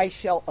I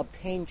shall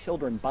obtain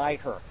children by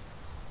her.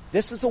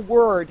 This is a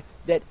word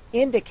that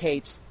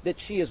indicates that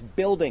she is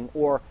building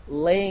or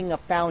laying a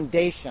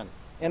foundation.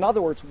 In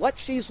other words, what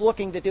she's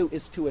looking to do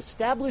is to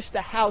establish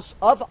the house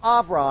of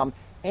Avram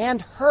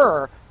and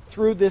her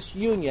through this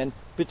union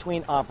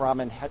between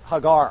Avram and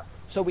Hagar.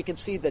 So we can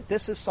see that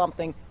this is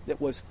something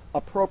that was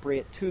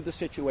appropriate to the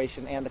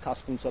situation and the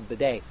customs of the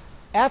day.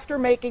 After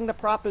making the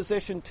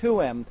proposition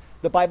to him,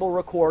 the Bible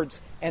records,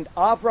 and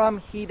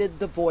Avram heeded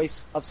the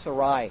voice of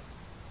Sarai.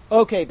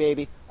 Okay,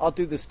 baby, I'll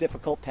do this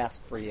difficult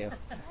task for you.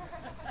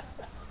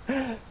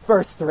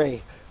 Verse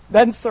 3.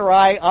 Then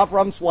Sarai,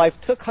 Avram's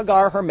wife, took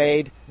Hagar, her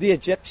maid, the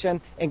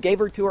Egyptian, and gave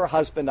her to her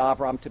husband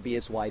Avram to be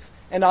his wife.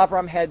 And after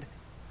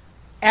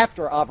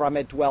Avram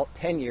had dwelt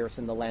 10 years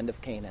in the land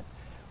of Canaan.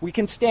 We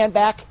can stand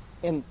back,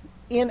 and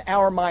in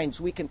our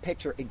minds, we can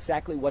picture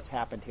exactly what's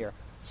happened here.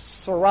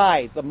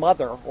 Sarai, the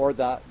mother, or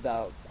the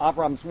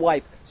Avram's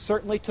wife,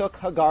 certainly took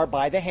Hagar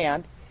by the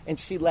hand, and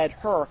she led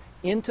her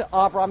into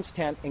Avram's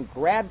tent and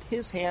grabbed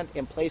his hand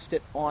and placed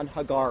it on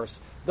Hagar's.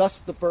 Thus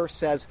the verse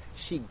says,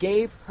 she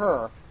gave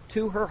her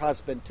to her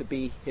husband to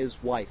be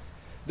his wife.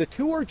 The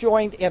two were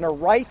joined in a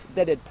rite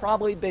that had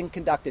probably been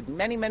conducted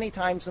many, many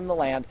times in the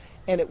land,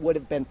 and it would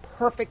have been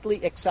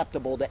perfectly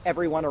acceptable to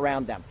everyone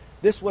around them.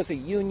 This was a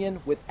union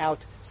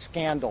without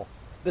scandal.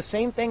 The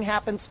same thing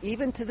happens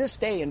even to this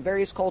day in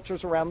various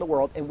cultures around the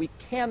world, and we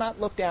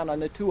cannot look down on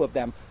the two of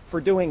them for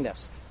doing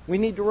this. We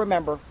need to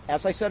remember,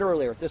 as I said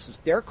earlier, this is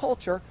their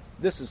culture,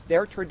 this is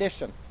their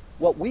tradition.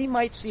 What we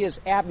might see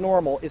as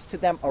abnormal is to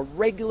them a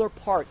regular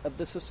part of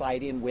the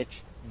society in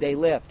which they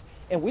lived.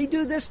 And we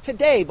do this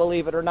today,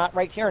 believe it or not,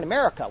 right here in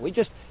America. We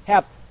just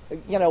have,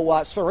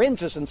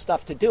 syringes and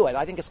stuff to do it.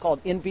 I think it's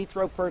called in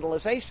vitro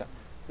fertilization.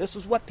 This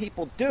is what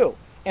people do.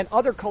 And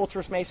other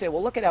cultures may say,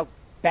 well, look at how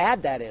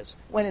bad that is,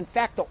 when in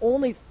fact the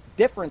only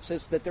difference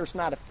is that there's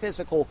not a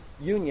physical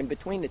union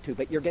between the two,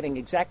 but you're getting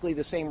exactly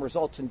the same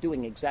results and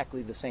doing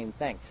exactly the same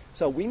thing.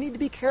 So we need to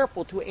be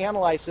careful to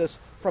analyze this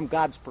from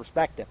God's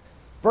perspective.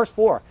 Verse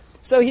 4,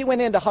 so he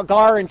went into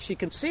Hagar and she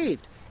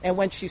conceived. And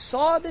when she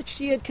saw that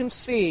she had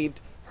conceived,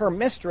 her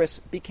mistress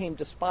became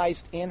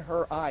despised in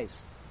her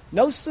eyes.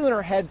 No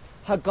sooner had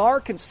Hagar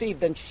conceived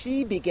than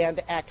she began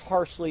to act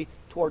harshly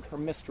toward her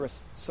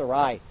mistress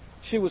Sarai.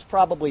 She was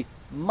probably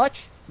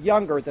much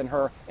younger than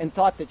her and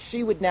thought that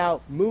she would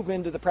now move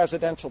into the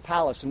presidential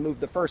palace and move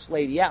the first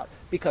lady out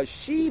because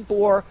she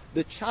bore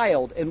the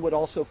child and would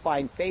also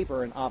find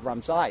favor in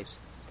Avram's eyes.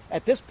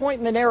 At this point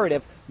in the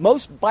narrative,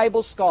 most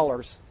Bible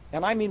scholars,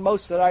 and I mean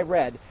most that I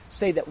read,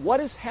 say that what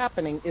is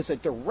happening is a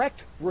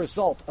direct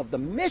result of the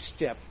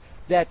mischief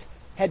that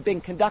had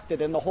been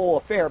conducted in the whole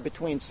affair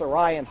between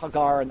Sarai and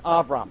Hagar and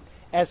Avram,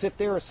 as if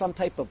there is some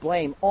type of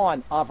blame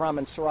on Avram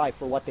and Sarai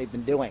for what they've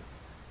been doing.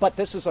 But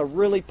this is a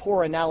really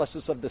poor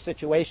analysis of the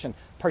situation,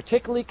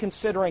 particularly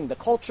considering the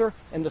culture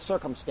and the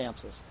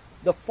circumstances.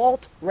 The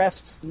fault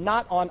rests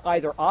not on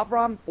either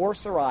Avram or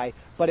Sarai,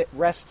 but it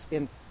rests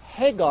in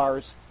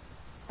Hagar's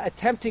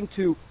attempting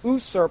to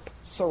usurp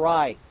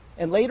Sarai.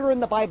 And later in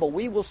the Bible,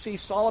 we will see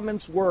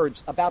Solomon's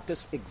words about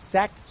this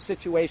exact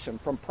situation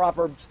from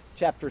Proverbs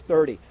chapter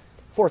 30.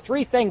 For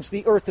 3 things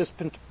the earth is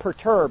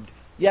perturbed.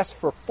 Yes,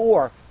 for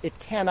 4 it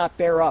cannot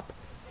bear up.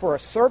 For a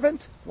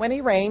servant when he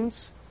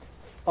reigns,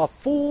 a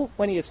fool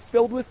when he is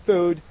filled with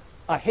food,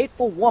 a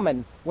hateful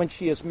woman when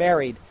she is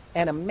married,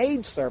 and a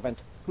maidservant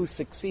who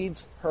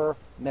succeeds her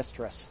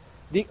mistress.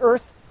 The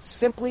earth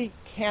simply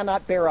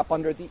cannot bear up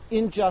under the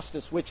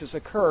injustice which has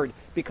occurred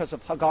because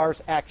of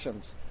Hagar's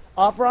actions.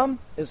 Avram,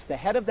 as the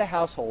head of the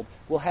household,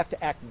 will have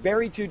to act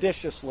very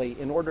judiciously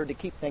in order to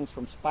keep things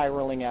from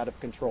spiraling out of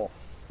control.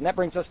 And that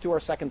brings us to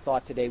our second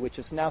thought today, which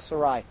is now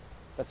Sarai.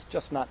 That's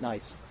just not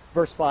nice.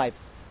 Verse 5,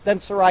 then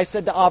Sarai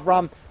said to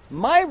Avram,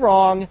 my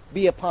wrong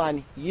be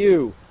upon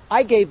you.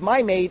 I gave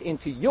my maid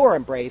into your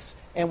embrace,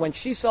 and when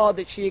she saw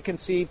that she had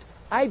conceived,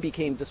 I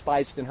became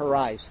despised in her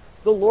eyes.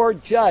 The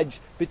Lord judge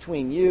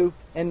between you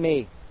and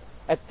me.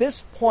 At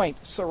this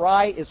point,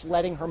 Sarai is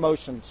letting her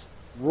emotions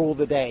rule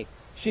the day.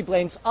 She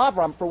blames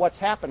Avram for what's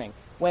happening,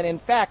 when in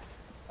fact,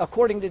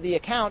 according to the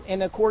account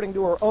and according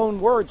to her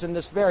own words in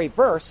this very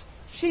verse,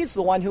 she's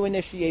the one who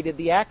initiated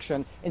the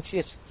action, and she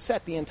has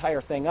set the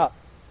entire thing up.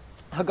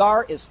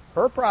 Hagar is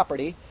her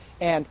property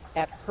and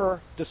at her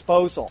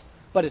disposal.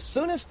 But as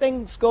soon as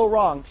things go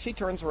wrong, she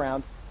turns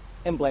around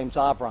and blames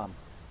Avram.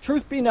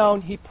 Truth be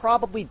known, he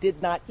probably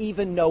did not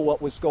even know what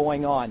was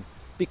going on.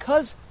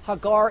 Because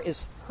Hagar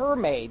is her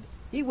maid,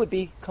 he would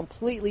be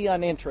completely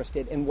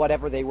uninterested in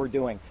whatever they were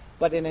doing.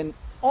 But in an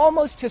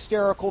almost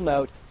hysterical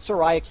note,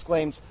 Sarai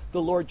exclaims,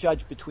 the Lord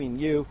judge between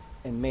you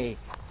and me.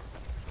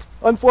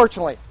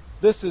 Unfortunately,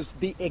 this is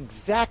the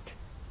exact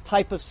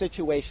type of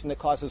situation that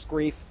causes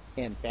grief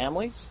in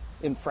families,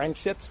 in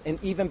friendships,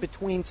 and even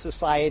between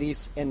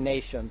societies and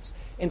nations.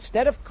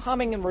 Instead of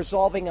coming and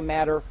resolving a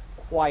matter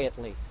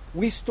quietly,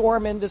 we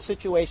storm into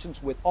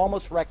situations with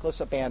almost reckless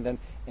abandon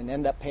and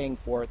end up paying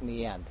for it in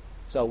the end.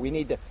 So we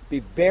need to be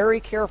very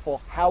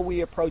careful how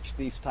we approach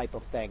these type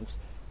of things.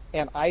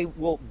 And I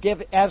will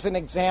give as an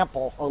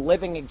example, a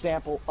living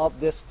example of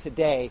this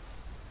today.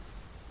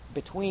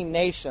 Between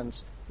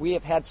nations, we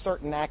have had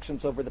certain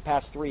actions over the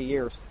past 3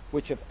 years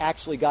which have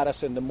actually got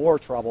us into more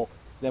trouble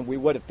than we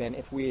would have been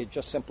if we had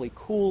just simply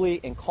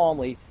coolly and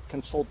calmly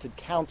consulted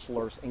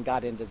counselors and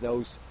got into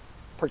those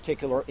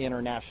particular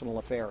international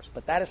affairs.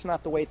 But that is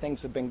not the way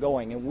things have been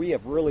going, and we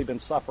have really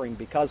been suffering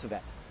because of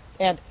it.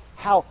 And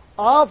how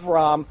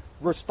Avram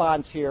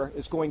response here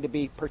is going to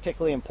be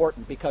particularly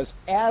important, because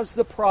as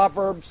the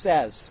proverb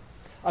says,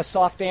 a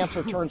soft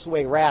answer turns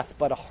away wrath,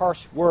 but a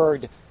harsh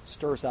word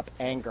stirs up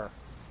anger.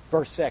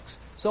 Verse 6,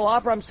 so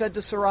Avram said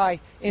to Sarai,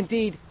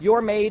 indeed,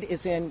 your maid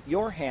is in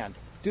your hand.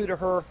 Do to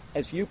her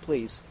as you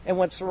please. And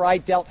when Sarai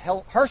dealt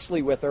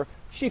harshly with her,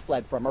 she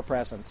fled from her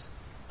presence.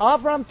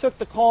 Avram took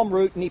the calm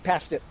route, and he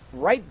passed it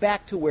right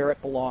back to where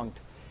it belonged.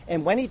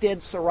 And when he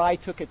did, Sarai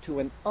took it to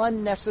an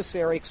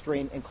unnecessary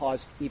extreme and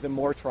caused even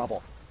more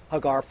trouble.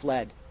 Hagar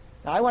fled.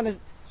 Now I want to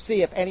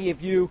see if any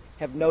of you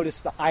have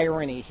noticed the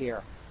irony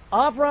here.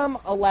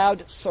 Avram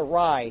allowed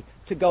Sarai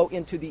to go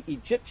into the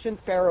Egyptian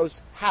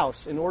Pharaoh's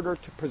house in order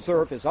to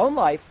preserve his own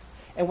life,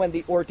 and when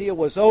the ordeal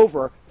was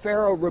over,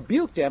 Pharaoh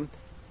rebuked him,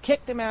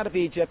 kicked him out of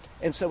Egypt,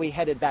 and so he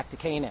headed back to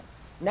Canaan.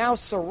 Now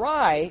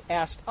Sarai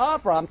asked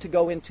Avram to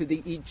go into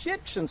the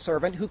Egyptian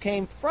servant who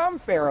came from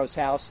Pharaoh's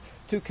house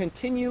to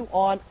continue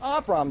on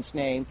Avram's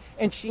name,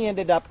 and she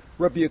ended up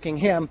rebuking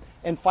him,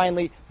 and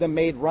finally the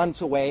maid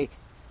runs away,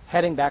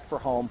 heading back for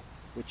home,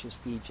 which is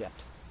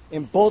Egypt.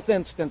 In both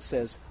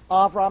instances,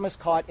 Avram is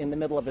caught in the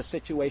middle of a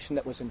situation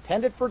that was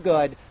intended for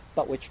good,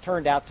 but which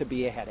turned out to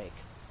be a headache.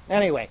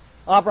 Anyway,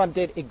 Avram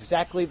did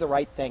exactly the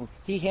right thing.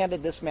 He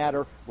handed this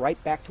matter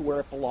right back to where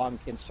it belonged,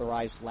 in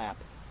Sarai's lap.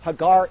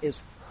 Hagar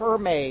is her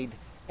maid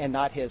and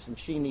not his, and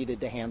she needed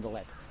to handle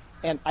it.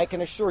 And I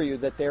can assure you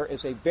that there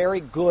is a very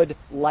good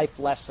life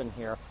lesson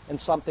here, and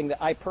something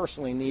that I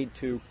personally need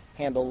to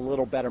handle a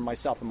little better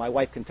myself, and my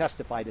wife can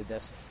testify to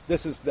this.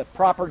 This is the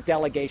proper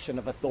delegation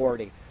of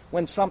authority.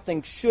 When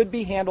something should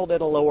be handled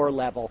at a lower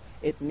level,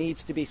 it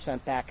needs to be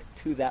sent back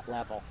to that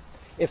level.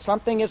 If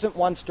something isn't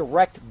one's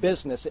direct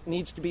business, it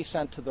needs to be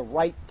sent to the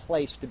right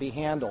place to be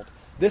handled.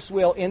 This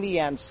will, in the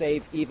end,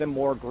 save even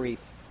more grief.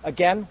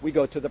 Again, we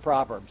go to the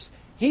Proverbs.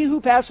 He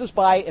who passes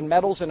by and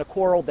meddles in a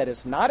quarrel that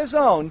is not his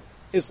own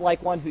is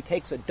like one who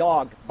takes a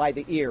dog by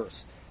the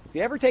ears. If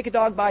you ever take a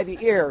dog by the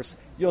ears,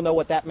 you'll know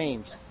what that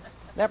means.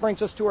 That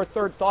brings us to our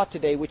third thought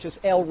today, which is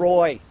El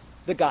Roi,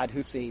 the God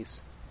who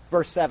sees.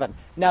 Verse 7,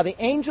 Now the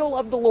angel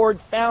of the Lord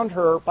found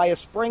her by a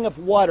spring of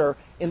water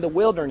in the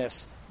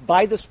wilderness,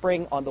 by the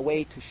spring on the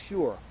way to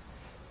Shur.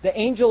 The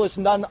angel is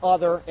none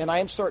other, and I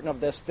am certain of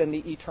this, than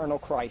the eternal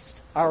Christ,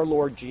 our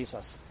Lord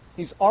Jesus.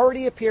 He's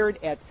already appeared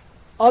at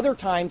other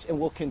times and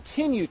will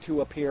continue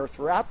to appear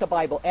throughout the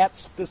Bible at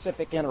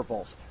specific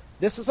intervals.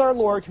 This is our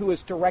Lord who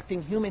is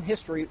directing human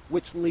history,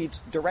 which leads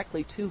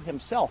directly to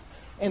himself,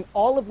 and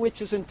all of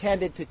which is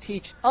intended to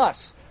teach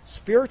us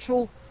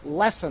spiritual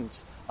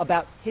lessons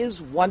about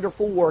his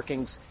wonderful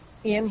workings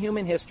in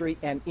human history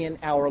and in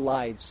our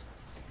lives.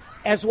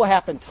 As will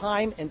happen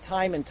time and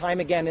time and time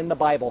again in the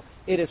Bible,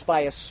 it is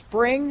by a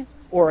spring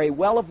or a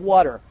well of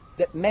water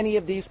that many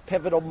of these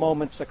pivotal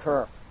moments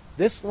occur.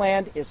 This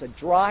land is a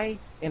dry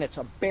and it's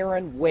a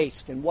barren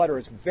waste, and water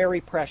is very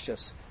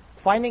precious.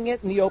 Finding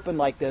it in the open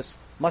like this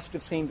must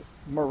have seemed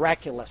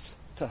miraculous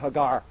to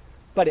Hagar,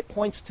 but it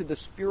points to the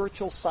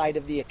spiritual side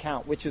of the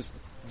account, which is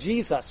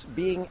Jesus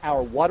being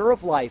our water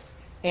of life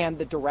and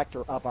the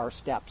director of our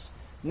steps.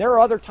 And there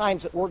are other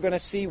times that we're going to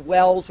see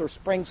wells or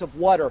springs of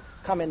water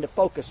come into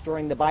focus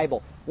during the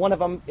Bible. One of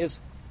them is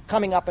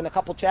coming up in a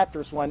couple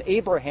chapters when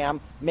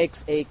Abraham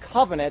makes a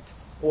covenant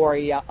or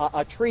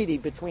a treaty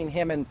between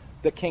him and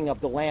the king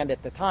of the land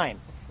at the time.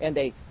 And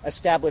they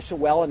establish a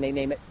well and they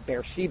name it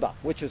Beersheba,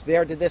 which is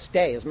there to this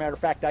day. As a matter of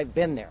fact, I've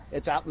been there.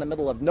 It's out in the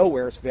middle of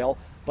Nowheresville,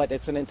 but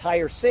it's an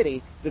entire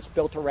city that's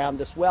built around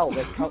this well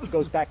that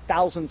goes back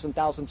thousands and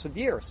thousands of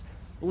years.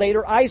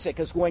 Later, Isaac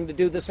is going to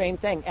do the same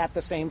thing at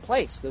the same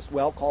place, this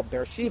well called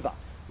Beersheba,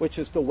 which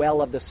is the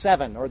well of the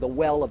seven, or the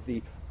well of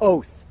the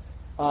oath.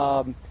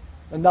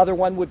 Another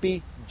one would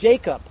be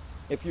Jacob.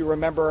 If you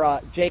remember,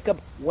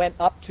 Jacob went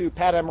up to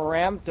Paddan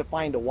Aram to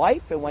find a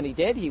wife, and when he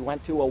did, he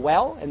went to a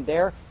well, and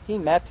there he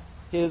met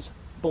his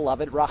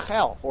beloved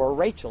Rachel, or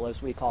Rachel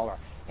as we call her.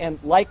 And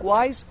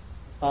likewise,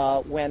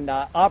 when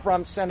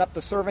Avram sent up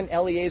the servant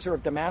Eliezer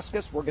of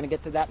Damascus, we're going to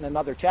get to that in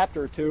another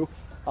chapter or two,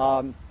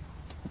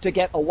 to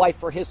get a wife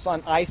for his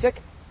son Isaac,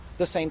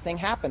 the same thing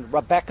happened.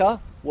 Rebekah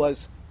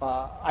was,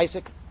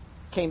 Isaac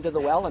came to the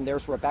well, and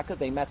there's Rebekah.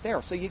 They met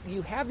there. So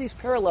you have these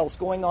parallels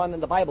going on in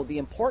the Bible, the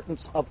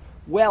importance of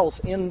wells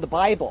in the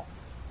Bible.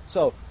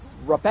 So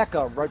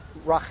Rebekah,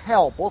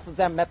 Rachel, both of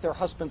them met their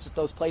husbands at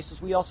those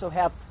places. We also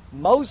have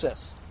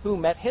Moses, who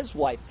met his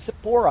wife,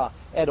 Zipporah,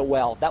 at a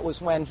well. That was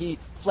when he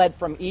fled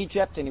from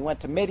Egypt and he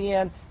went to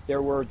Midian.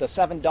 There were the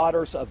 7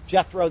 daughters of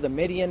Jethro, the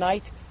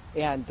Midianite,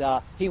 and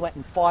he went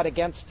and fought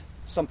against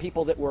some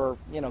people that were,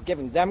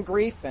 giving them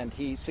grief, and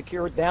he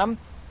secured them,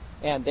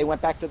 and they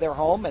went back to their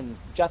home, and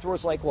Jethro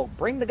was like, well,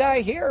 bring the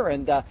guy here,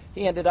 and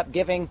he ended up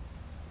giving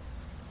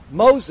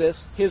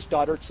Moses his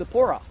daughter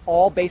Zipporah,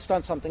 all based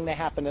on something that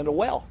happened in a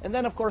well. And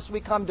then, of course, we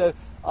come to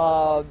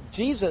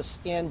Jesus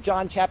in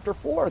John chapter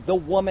 4, the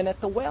woman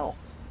at the well,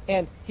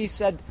 and he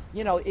said,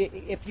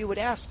 if you had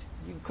asked,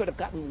 you could have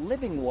gotten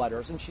living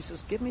waters, and she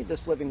says, give me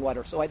this living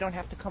water so I don't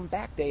have to come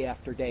back day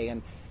after day.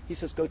 And he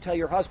says, go tell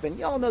your husband.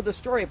 You all know the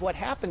story of what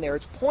happened there.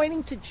 It's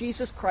pointing to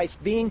Jesus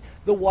Christ being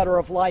the water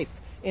of life.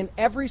 In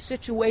every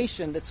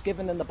situation that's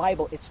given in the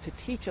Bible, it's to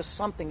teach us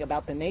something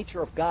about the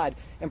nature of God,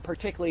 and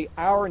particularly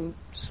our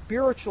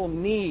spiritual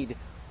need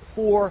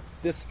for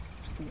this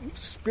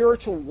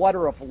spiritual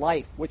water of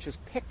life, which is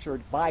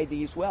pictured by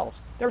these wells.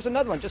 There's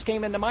another one just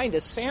came into mind,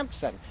 is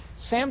Samson.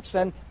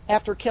 Samson,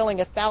 after killing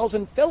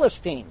 1,000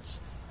 Philistines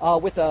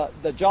with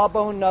the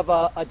jawbone of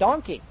a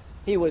donkey,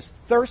 he was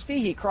thirsty.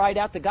 He cried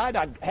out to God,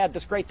 I've had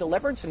this great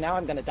deliverance, and now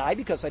I'm going to die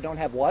because I don't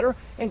have water.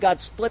 And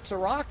God splits a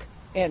rock,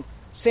 and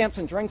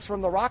Samson drinks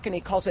from the rock, and he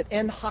calls it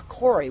En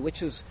Hakori,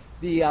 which is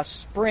the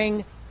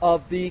spring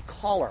of the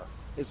collar,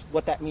 is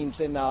what that means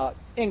in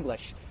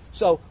English.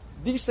 So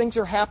these things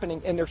are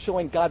happening, and they're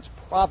showing God's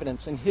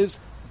providence and his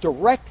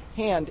direct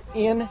hand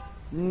in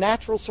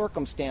natural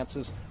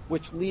circumstances,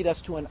 which lead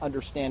us to an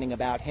understanding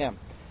about him.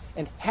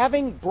 And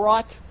having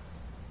brought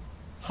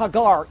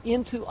Hagar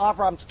into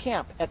Avram's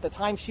camp at the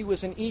time she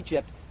was in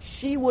Egypt,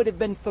 she would have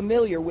been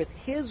familiar with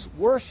his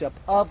worship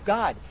of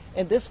God.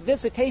 And this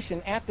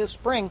visitation at this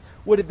spring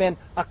would have been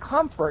a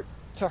comfort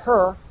to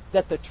her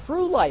that the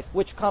true life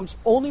which comes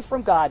only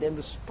from God and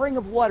the spring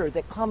of water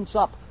that comes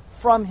up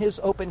from his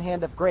open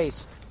hand of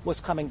grace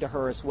was coming to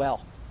her as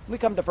well. We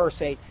come to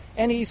verse 8.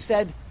 And he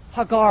said,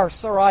 Hagar,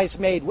 Sarai's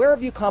maid, where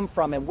have you come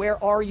from and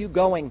where are you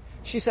going?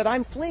 She said,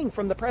 I'm fleeing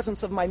from the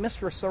presence of my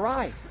mistress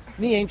Sarai.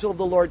 And the angel of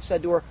the Lord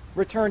said to her,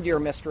 return to your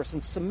mistress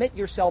and submit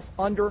yourself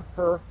under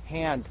her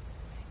hand.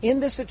 In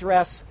this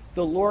address,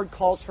 the Lord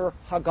calls her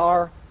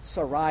Hagar,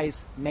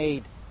 Sarai's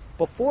maid.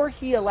 Before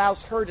he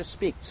allows her to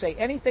speak, say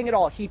anything at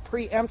all, he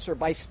preempts her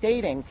by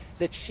stating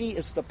that she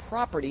is the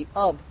property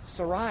of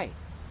Sarai.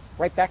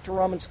 Right back to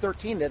Romans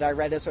 13 that I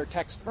read as our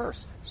text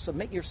verse.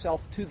 Submit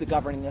yourself to the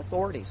governing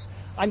authorities.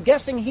 I'm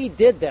guessing he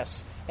did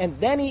this, and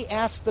then he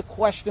asked the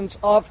questions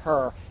of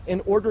her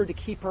in order to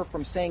keep her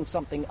from saying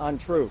something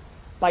untrue.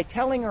 By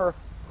telling her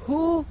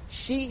who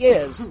she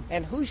is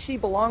and who she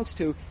belongs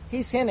to,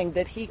 he's hinting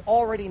that he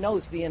already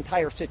knows the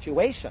entire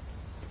situation.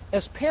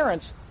 As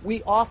parents,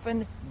 we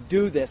often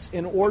do this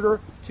in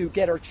order to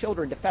get our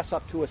children to fess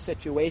up to a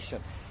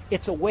situation.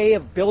 It's a way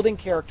of building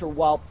character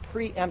while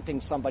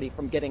preempting somebody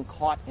from getting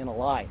caught in a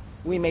lie.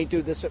 We may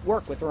do this at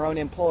work with our own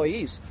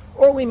employees,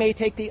 or we may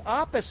take the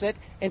opposite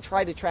and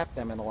try to trap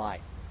them in a lie.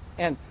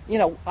 And,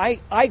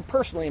 I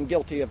personally am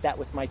guilty of that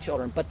with my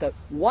children, but the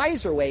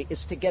wiser way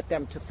is to get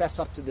them to fess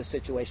up to the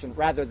situation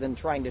rather than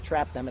trying to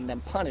trap them and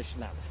then punish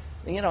them.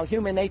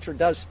 Human nature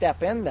does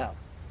step in, though.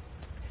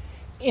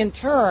 In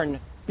turn,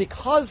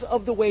 because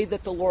of the way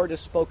that the Lord has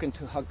spoken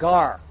to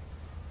Hagar,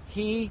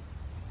 he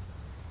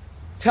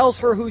tells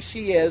her who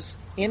she is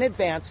in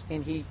advance,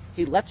 and he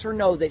lets her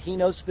know that he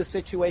knows the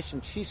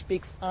situation. She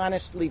speaks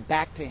honestly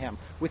back to him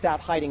without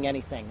hiding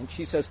anything. And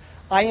she says,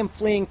 I am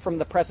fleeing from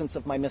the presence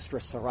of my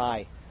mistress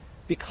Sarai.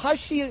 Because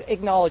she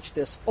acknowledged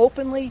this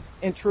openly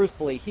and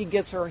truthfully, he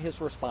gives her his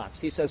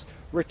response. He says,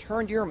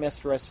 return to your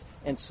mistress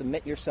and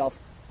submit yourself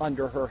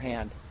under her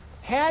hand.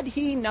 Had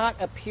he not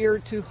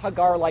appeared to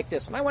Hagar like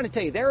this, and I want to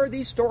tell you, there are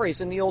these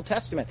stories in the Old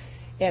Testament,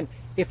 and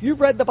if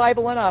you've read the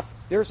Bible enough,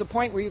 there's a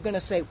point where you're going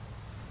to say,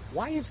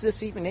 why is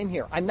this even in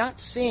here? I'm not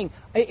seeing,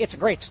 it's a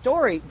great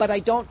story, but I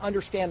don't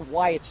understand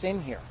why it's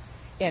in here.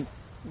 And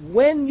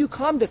when you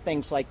come to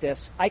things like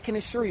this, I can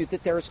assure you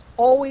that there's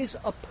always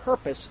a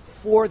purpose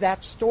for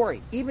that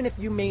story, even if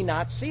you may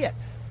not see it.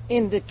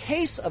 In the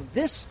case of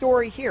this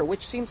story here,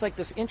 which seems like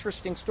this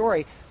interesting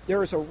story,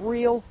 there is a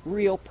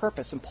real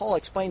purpose, and Paul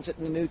explains it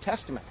in the New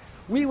Testament.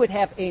 We would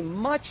have a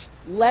much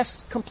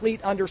less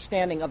complete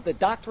understanding of the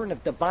doctrine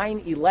of divine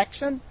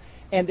election,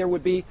 and there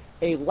would be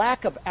a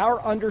lack of our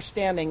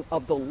understanding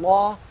of the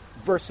law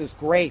versus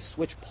grace,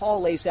 which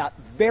Paul lays out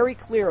very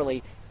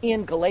clearly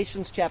in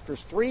Galatians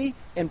chapters 3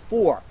 and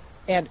 4,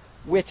 and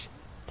which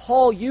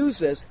Paul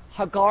uses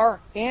Hagar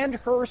and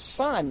her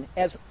son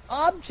as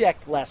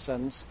object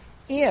lessons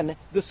in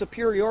the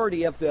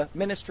superiority of the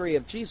ministry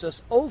of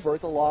Jesus over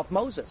the law of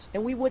Moses.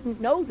 And we wouldn't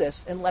know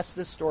this unless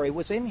this story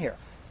was in here.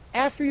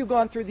 After you've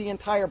gone through the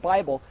entire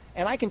Bible,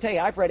 and I can tell you,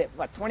 I've read it,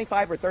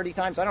 25 or 30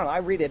 times? I don't know. I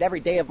read it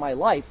every day of my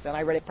life, and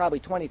I read it probably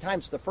 20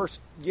 times the first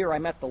year I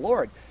met the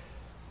Lord.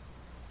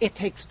 It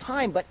takes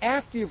time, but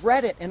after you've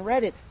read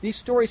it, these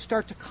stories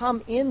start to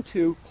come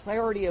into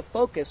clarity of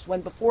focus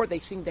when before they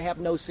seem to have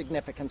no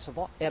significance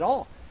at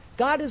all.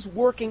 God is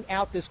working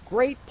out this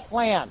great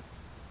plan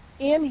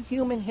in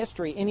human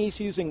history, and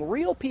he's using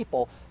real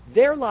people,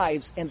 their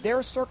lives, and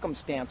their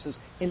circumstances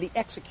in the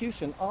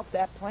execution of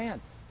that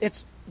plan.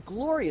 It's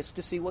glorious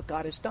to see what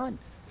God has done.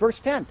 Verse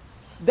 10,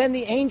 then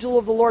the angel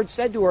of the Lord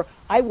said to her,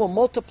 I will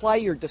multiply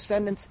your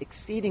descendants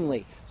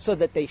exceedingly, so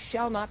that they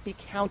shall not be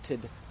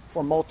counted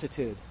for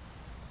multitude.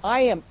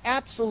 I am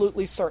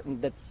absolutely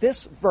certain that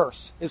this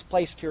verse is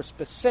placed here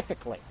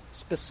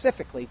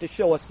specifically to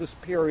show us the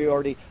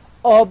superiority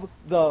of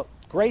the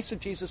grace of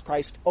Jesus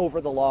Christ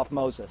over the law of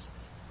Moses.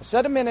 I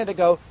said a minute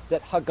ago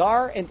that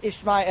Hagar and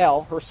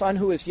Ishmael, her son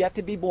who is yet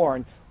to be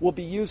born, will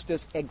be used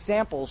as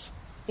examples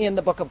in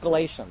the book of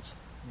Galatians.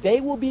 They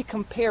will be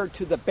compared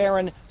to the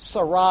barren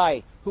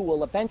Sarai, who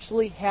will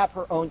eventually have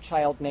her own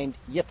child named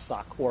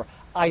Yitzhak, or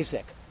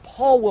Isaac.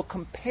 Paul will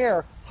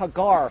compare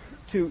Hagar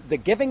to the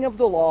giving of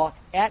the law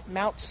at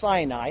Mount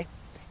Sinai,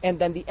 and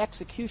then the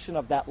execution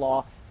of that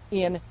law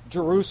in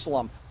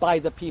Jerusalem by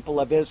the people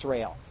of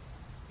Israel.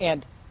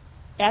 And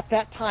at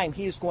that time,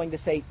 he is going to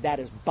say that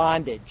is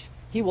bondage.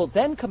 He will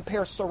then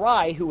compare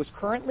Sarai, who is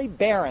currently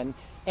barren,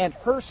 and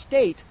her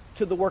state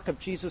to the work of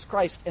Jesus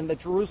Christ in the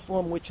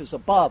Jerusalem which is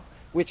above,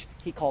 which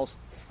he calls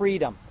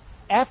freedom.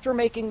 After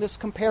making this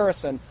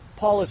comparison,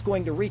 Paul is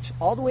going to reach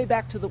all the way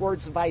back to the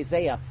words of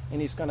Isaiah, and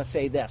he's going to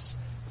say this,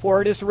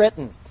 for it is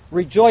written,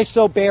 rejoice,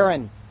 O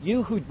barren,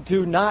 you who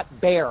do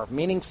not bear,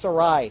 meaning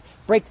Sarai.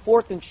 Break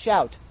forth and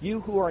shout, you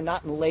who are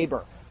not in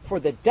labor. For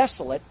the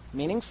desolate,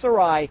 meaning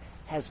Sarai,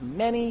 has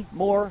many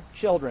more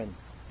children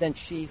than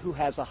she who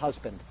has a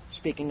husband.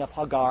 Speaking of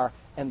Hagar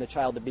and the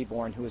child to be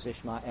born, who is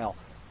Ishmael.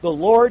 The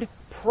Lord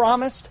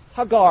promised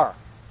Hagar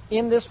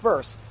in this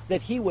verse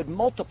that he would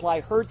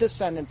multiply her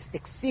descendants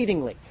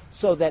exceedingly,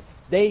 so that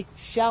they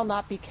shall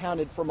not be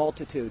counted for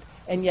multitude.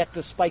 And yet,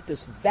 despite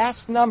this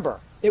vast number,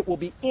 it will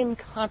be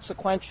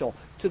inconsequential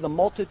to the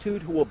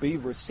multitude who will be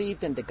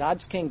received into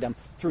God's kingdom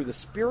through the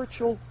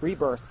spiritual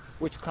rebirth,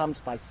 which comes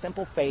by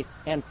simple faith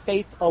and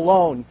faith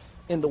alone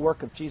in the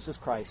work of Jesus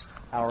Christ,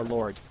 our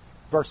Lord.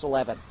 Verse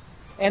 11.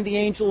 And the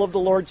angel of the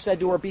Lord said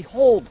to her,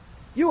 Behold,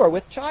 you are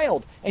with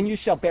child, and you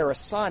shall bear a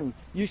son.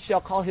 You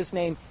shall call his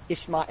name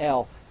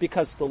Ishmael,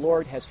 because the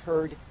Lord has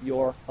heard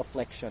your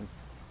affliction.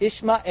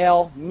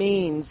 Ishmael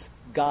means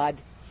God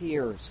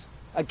hears.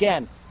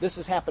 Again, this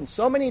has happened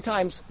so many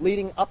times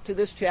leading up to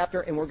this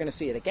chapter, and we're going to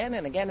see it again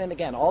and again and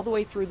again, all the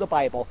way through the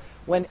Bible.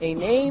 When a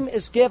name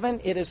is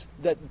given, it is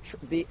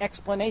the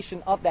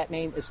explanation of that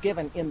name is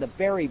given in the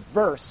very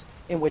verse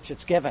in which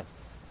it's given.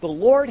 The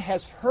Lord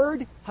has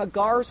heard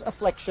Hagar's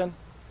affliction,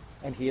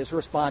 and he has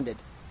responded.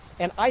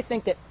 And I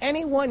think that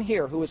anyone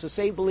here who is a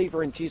saved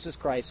believer in Jesus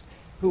Christ,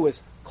 who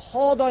has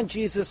called on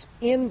Jesus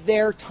in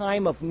their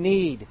time of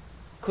need,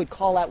 could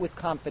call out with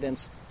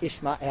confidence,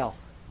 Ishmael.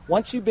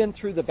 Once you've been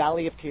through the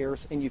valley of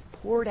tears and you've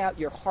poured out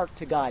your heart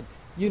to God,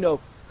 you know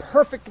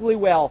perfectly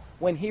well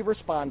when he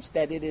responds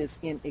that it is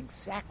in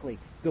exactly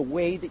the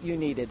way that you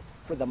needed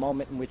for the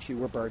moment in which you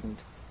were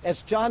burdened.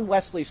 As John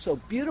Wesley so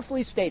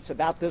beautifully states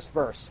about this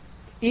verse,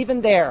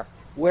 even there,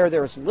 where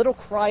there's little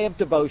cry of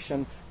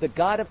devotion, the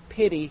God of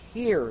pity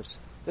hears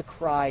the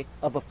cry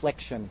of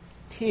affliction.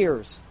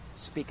 Tears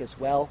speak as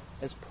well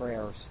as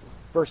prayers.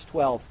 Verse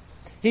 12,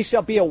 He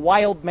shall be a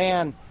wild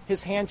man,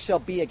 his hand shall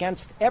be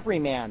against every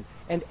man,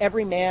 and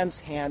every man's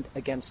hand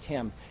against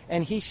him,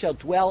 and he shall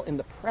dwell in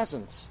the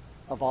presence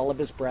of all of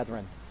his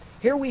brethren.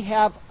 Here we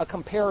have a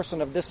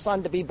comparison of this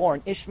son to be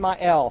born,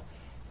 Ishmael,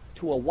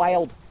 to a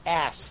wild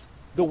ass.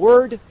 The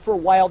word for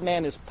wild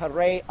man is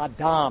Parei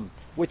Adam,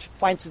 which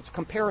finds its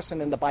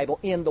comparison in the Bible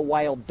in the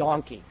wild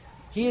donkey.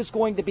 He is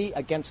going to be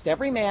against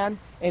every man,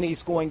 and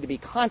he's going to be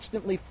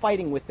constantly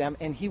fighting with them,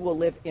 and he will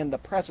live in the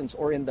presence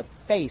or in the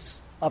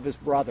face of his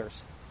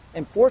brothers.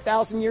 And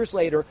 4,000 years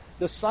later,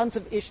 the sons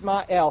of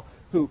Ishmael,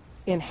 who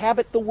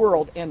inhabit the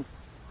world and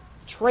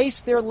trace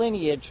their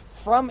lineage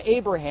from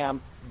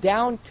Abraham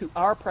down to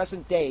our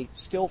present day,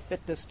 still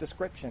fit this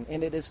description,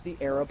 and it is the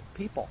Arab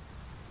people.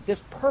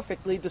 This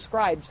perfectly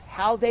describes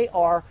how they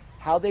are,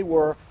 how they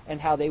were,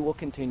 and how they will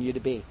continue to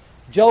be.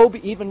 Job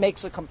even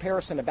makes a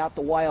comparison about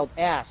the wild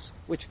ass,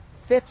 which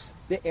fits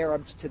the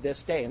Arabs to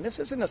this day. And this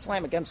isn't a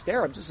slam against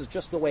Arabs, this is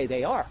just the way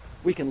they are.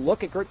 We can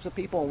look at groups of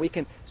people and we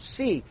can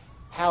see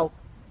how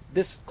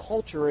this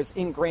culture is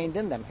ingrained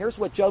in them. Here's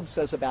what Job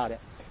says about it.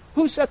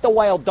 Who set the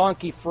wild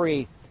donkey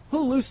free? Who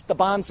loosed the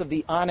bonds of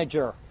the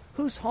onager?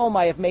 Whose home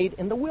I have made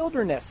in the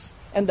wilderness,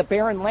 and the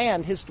barren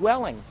land his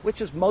dwelling, which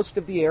is most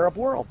of the Arab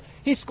world.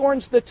 He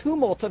scorns the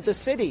tumult of the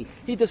city.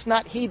 He does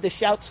not heed the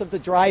shouts of the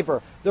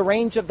driver. The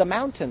range of the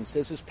mountains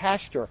is his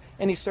pasture,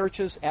 and he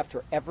searches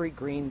after every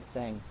green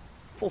thing.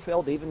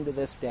 Fulfilled even to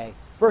this day.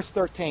 Verse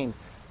 13.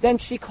 Then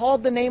she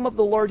called the name of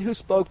the Lord who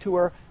spoke to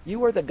her,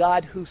 You are the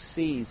God who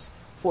sees.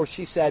 For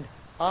she said,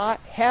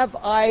 Have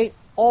I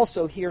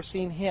also here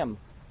seen him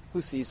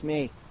who sees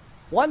me?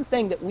 One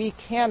thing that we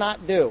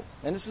cannot do,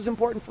 and this is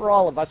important for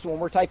all of us when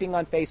we're typing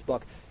on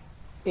Facebook,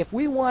 if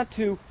we want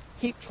to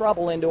heap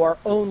trouble into our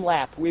own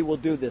lap, we will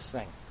do this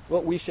thing.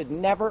 But we should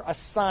never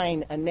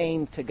assign a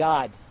name to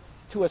God.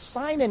 To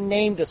assign a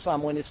name to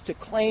someone is to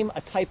claim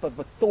a type of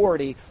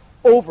authority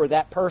over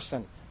that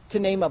person. To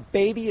name a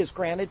baby is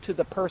granted to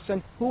the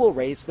person who will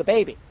raise the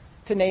baby.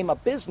 To name a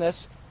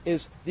business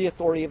is the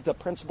authority of the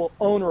principal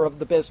owner of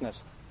the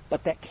business.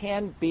 But that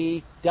can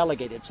be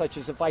delegated, such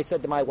as if I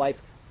said to my wife,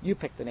 you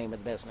pick the name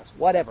of the business,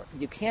 whatever.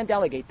 You can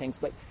delegate things,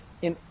 but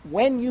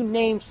when you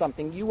name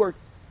something, you are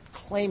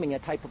claiming a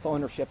type of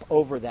ownership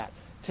over that.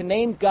 To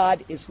name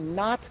God is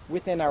not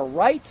within our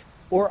right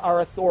or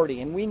our authority,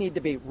 and we need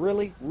to be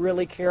really,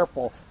 really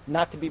careful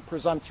not to be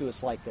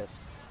presumptuous like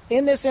this.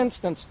 In this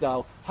instance,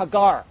 though,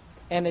 Hagar,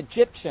 an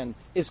Egyptian,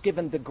 is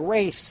given the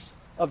grace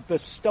of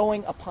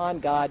bestowing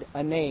upon God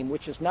a name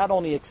which is not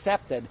only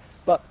accepted,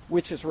 but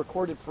which is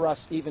recorded for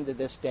us even to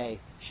this day.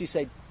 She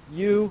said,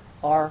 You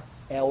are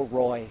El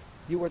Roi.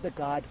 You are the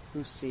God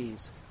who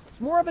sees. It's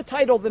more of a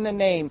title than a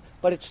name,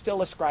 but it's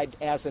still ascribed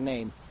as a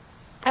name.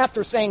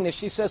 After saying this,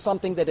 she says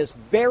something that is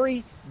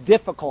very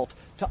difficult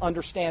to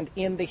understand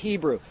in the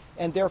Hebrew,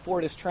 and therefore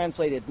it is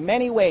translated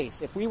many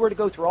ways. If we were to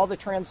go through all the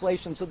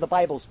translations of the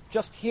Bibles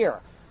just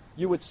here,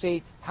 you would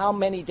see how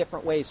many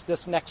different ways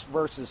this next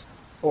verse is,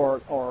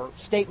 or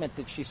statement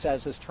that she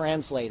says is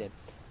translated.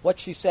 What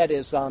she said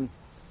is,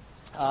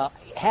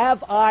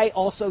 have I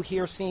also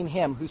here seen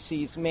him who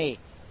sees me?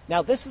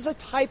 Now, this is a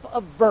type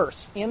of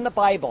verse in the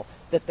Bible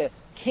that the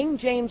King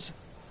James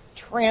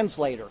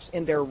translators,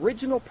 in their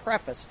original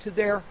preface to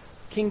their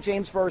King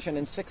James Version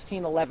in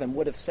 1611,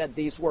 would have said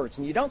these words.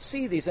 And you don't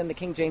see these in the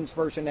King James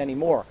Version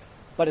anymore,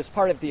 but as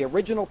part of the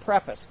original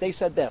preface, they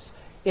said this,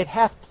 It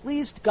hath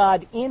pleased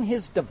God in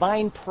his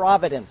divine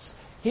providence,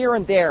 here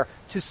and there,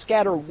 to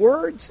scatter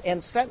words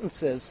and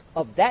sentences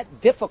of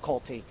that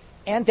difficulty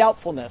and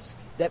doubtfulness,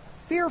 that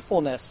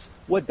fearfulness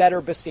would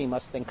better beseem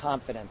us than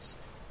confidence.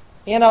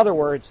 In other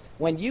words,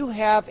 when you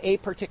have a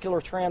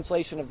particular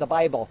translation of the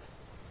Bible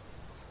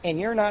and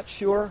you're not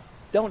sure,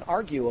 don't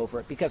argue over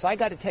it, because I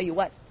got to tell you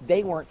what,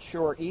 they weren't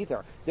sure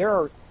either. There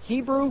are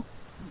Hebrew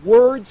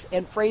words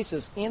and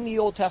phrases in the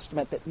Old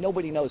Testament that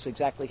nobody knows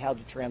exactly how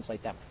to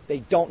translate them. They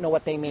don't know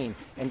what they mean,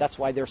 and that's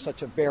why there's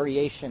such a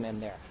variation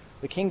in there.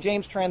 The King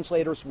James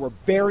translators were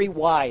very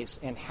wise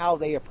in how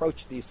they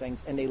approached these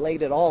things, and they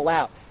laid it all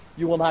out.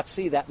 You will not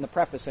see that in the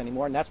preface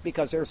anymore, and that's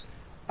because there's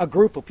a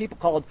group of people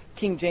called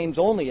King James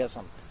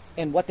Onlyism.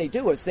 And what they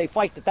do is they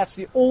fight that that's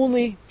the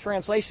only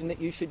translation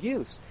that you should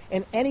use.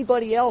 And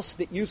anybody else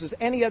that uses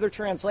any other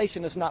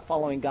translation is not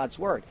following God's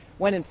word,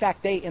 when in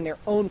fact they, in their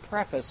own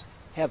preface,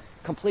 have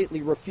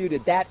completely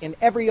refuted that and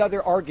every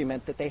other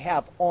argument that they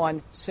have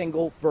on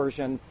single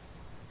version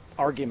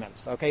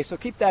arguments. Okay, so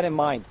keep that in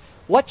mind.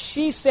 What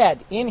she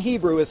said in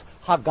Hebrew is,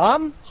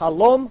 Hagam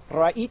halom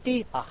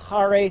ra'iti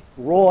ahare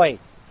roi.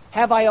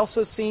 Have I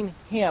also seen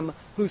him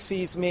who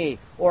sees me?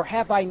 Or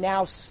have I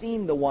now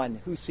seen the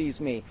one who sees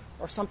me?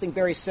 Or something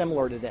very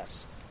similar to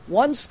this.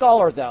 One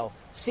scholar, though,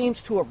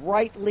 seems to have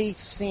rightly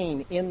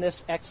seen in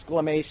this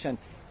exclamation,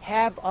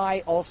 have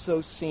I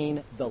also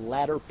seen the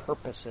latter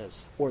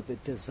purposes or the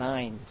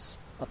designs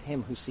of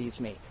him who sees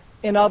me?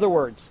 In other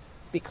words,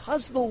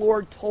 because the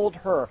Lord told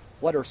her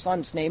what her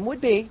son's name would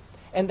be,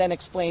 and then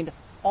explained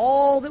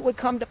all that would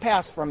come to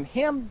pass from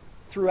him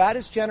throughout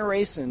his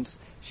generations,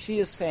 she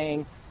is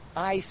saying,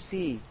 I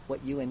see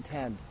what you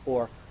intend,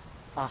 or,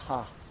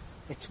 aha.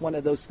 It's one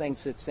of those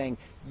things that's saying,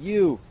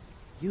 you,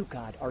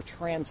 God, are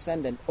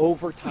transcendent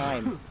over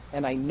time,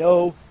 and I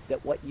know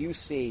that what you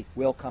see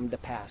will come to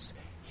pass.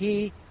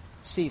 He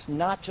sees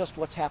not just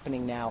what's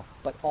happening now,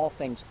 but all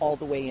things all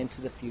the way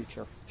into the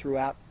future,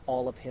 throughout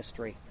all of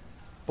history.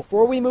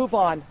 Before we move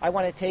on, I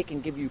want to take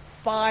and give you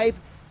 5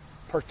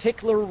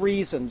 particular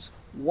reasons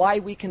why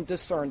we can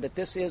discern that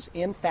this is,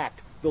 in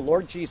fact, the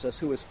Lord Jesus,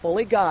 who is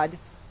fully God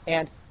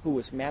and who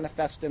was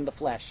manifest in the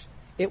flesh.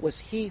 It was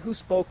he who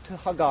spoke to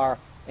Hagar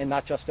and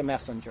not just a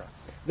messenger.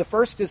 The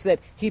first is that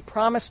he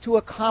promised to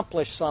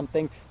accomplish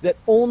something that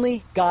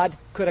only God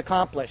could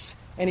accomplish.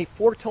 And he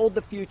foretold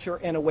the future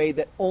in a way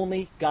that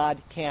only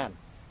God can.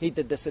 He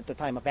did this at the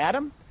time of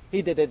Adam.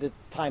 He did it at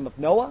the time of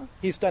Noah.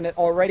 He's done it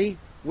already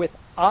with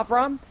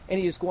Avram, and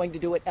he is going to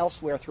do it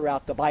elsewhere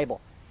throughout the Bible.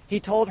 He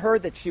told her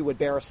that she would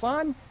bear a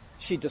son.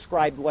 She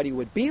described what he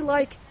would be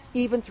like,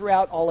 even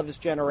throughout all of his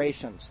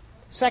generations.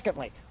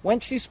 Secondly, when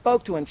she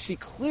spoke to him, she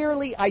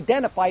clearly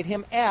identified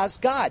him as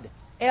God.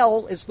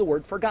 El is the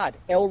word for God.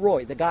 El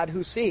Roi, the God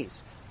who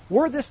sees.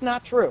 Were this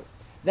not true,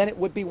 then it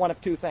would be one of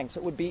two things.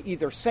 It would be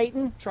either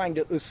Satan trying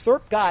to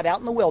usurp God out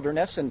in the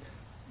wilderness and,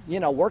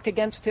 work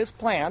against his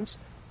plans,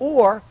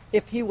 or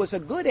if he was a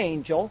good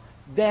angel,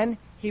 then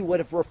he would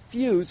have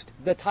refused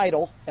the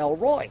title El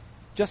Roi.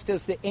 Just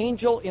as the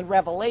angel in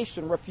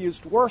Revelation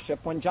refused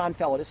worship when John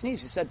fell at his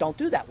knees. He said, don't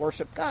do that,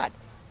 worship God.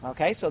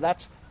 Okay, so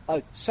that's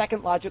a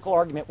second logical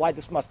argument why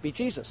this must be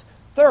Jesus.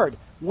 Third,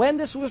 when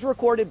this was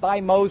recorded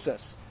by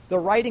Moses, the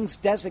writings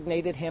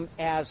designated him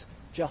as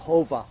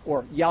Jehovah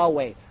or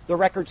Yahweh. The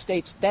record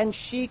states, then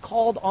she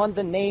called on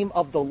the name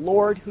of the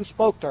Lord who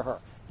spoke to her.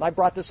 And I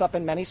brought this up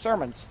in many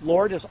sermons.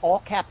 Lord is all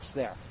caps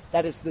there.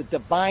 That is the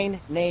divine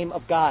name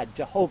of God,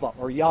 Jehovah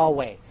or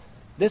Yahweh.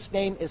 This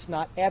name is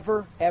not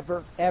ever,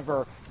 ever,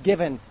 ever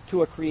given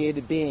to a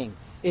created being.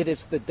 It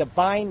is the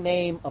divine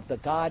name of the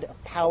God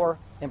of power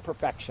and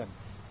perfection.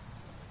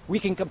 We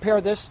can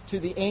compare this to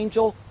the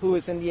angel who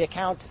is in the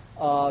account,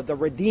 the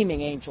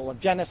redeeming angel of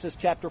Genesis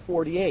chapter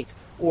 48,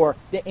 or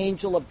the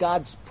angel of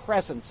God's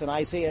presence in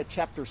Isaiah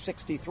chapter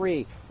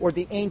 63, or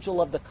the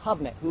angel of the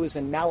covenant who is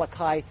in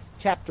Malachi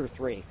chapter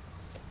 3,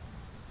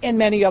 and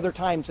many other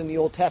times in the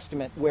Old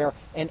Testament where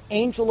an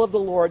angel of the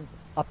Lord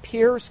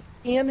appears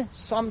in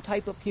some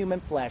type of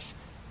human flesh,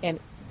 and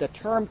the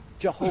term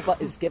Jehovah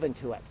is given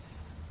to it.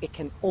 It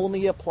can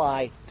only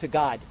apply to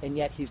God, and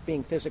yet he's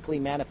being physically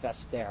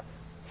manifest there.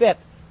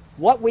 Fifth,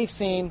 what we've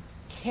seen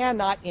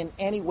cannot in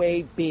any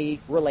way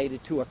be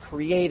related to a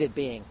created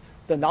being.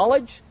 The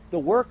knowledge, the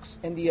works,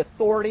 and the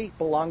authority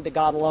belong to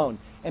God alone.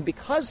 And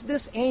because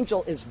this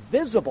angel is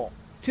visible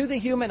to the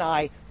human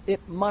eye,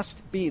 it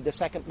must be the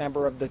second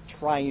member of the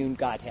triune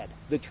Godhead,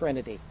 the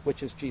Trinity,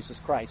 which is Jesus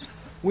Christ.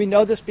 We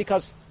know this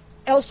because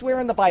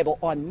elsewhere in the Bible,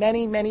 on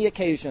many, many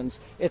occasions,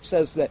 it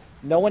says that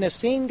no one has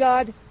seen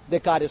God,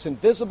 that God is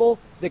invisible,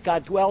 that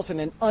God dwells in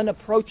an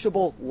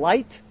unapproachable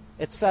light,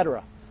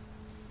 etc.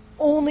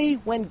 Only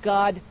when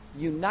God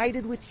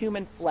united with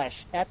human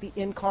flesh at the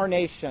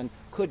incarnation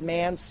could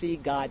man see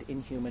God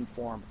in human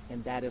form,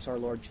 and that is our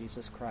Lord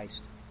Jesus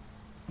Christ.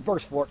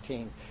 Verse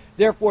 14,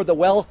 therefore the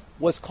well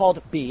was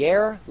called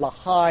Be'er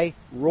Lahai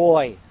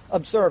Roi.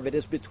 Observe, it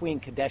is between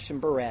Kadesh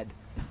and Bered.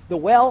 The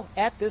well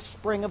at this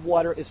spring of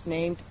water is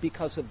named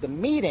because of the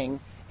meeting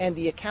and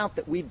the account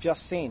that we've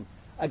just seen.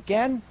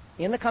 Again,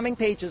 in the coming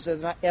pages,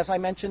 as I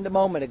mentioned a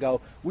moment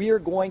ago, we are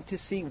going to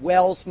see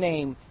wells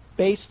named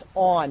based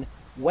on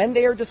when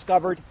they are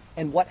discovered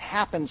and what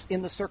happens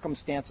in the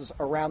circumstances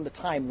around the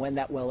time when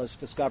that well is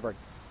discovered.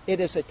 It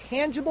is a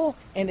tangible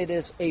and it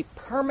is a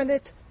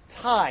permanent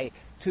tie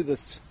to the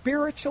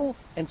spiritual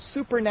and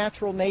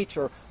supernatural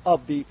nature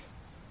of the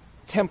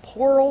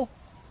temporal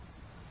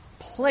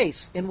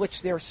place in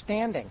which they're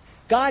standing.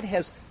 God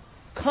has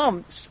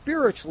come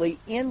spiritually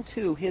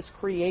into his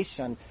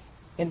creation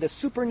And the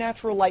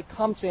supernatural light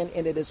comes in,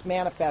 and it is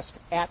manifest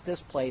at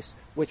this place,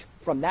 which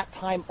from that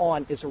time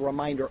on is a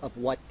reminder of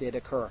what did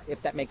occur,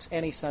 if that makes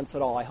any sense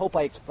at all. I hope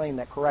I explained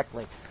that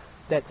correctly.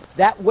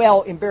 That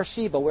well in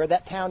Beersheba, where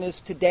that town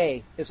is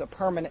today, is a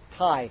permanent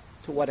tie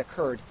to what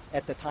occurred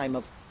at the time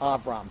of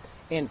Avram.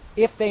 And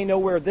if they know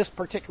where this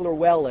particular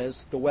well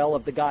is, the well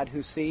of the God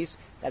who sees,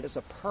 that is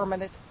a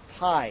permanent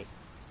tie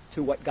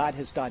to what God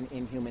has done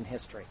in human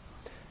history.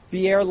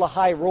 Be'er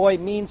Lahai Roi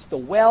means the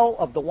well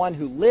of the one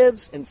who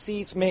lives and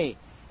sees me.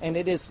 And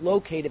it is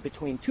located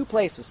between two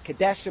places,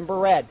 Kadesh and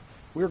Bered.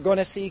 We're going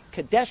to see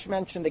Kadesh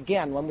mentioned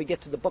again when we get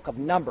to the book of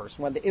Numbers,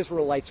 when the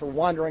Israelites are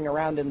wandering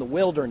around in the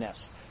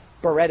wilderness.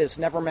 Bered is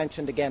never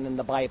mentioned again in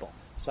the Bible.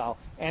 So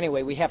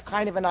anyway, we have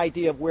kind of an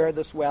idea of where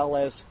this well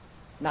is.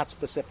 Not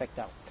specific,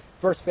 though.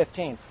 Verse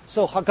 15.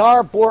 So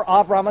Hagar bore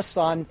Avram a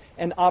son,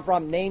 and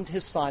Avram named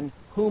his son,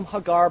 whom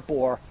Hagar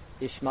bore,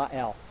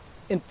 Ishmael.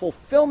 In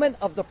fulfillment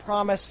of the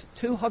promise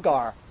to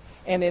Hagar,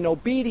 and in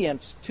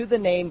obedience to the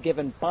name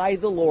given by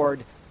the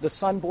Lord, the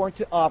son born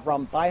to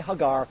Avram by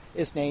Hagar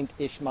is named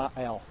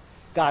Ishmael.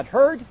 God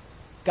heard,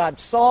 God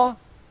saw,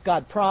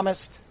 God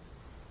promised,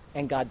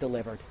 and God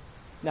delivered.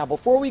 Now,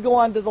 before we go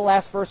on to the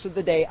last verse of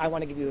the day, I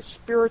want to give you a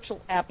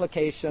spiritual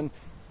application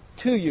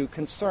to you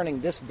concerning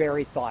this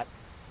very thought.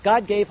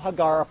 God gave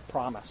Hagar a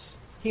promise.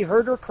 He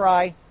heard her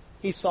cry,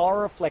 he saw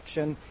her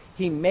affliction,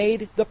 he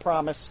made the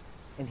promise,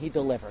 and he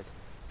delivered.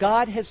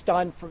 God has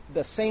done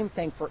the same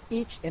thing for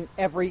each and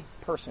every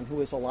person who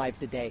is alive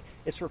today.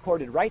 It's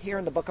recorded right here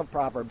in the book of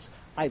Proverbs.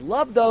 I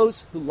love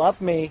those who love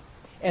me,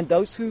 and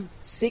those who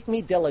seek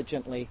me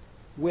diligently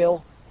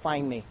will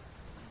find me.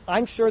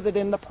 I'm sure that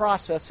in the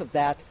process of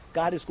that,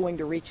 God is going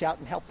to reach out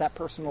and help that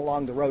person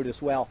along the road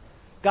as well.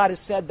 God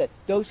has said that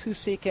those who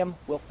seek him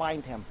will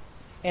find him.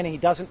 And he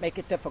doesn't make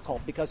it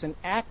difficult, because in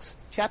Acts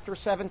chapter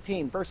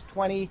 17, verse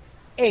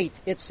 28,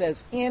 it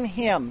says, in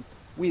him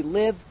we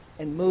live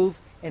and move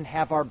and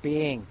have our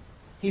being.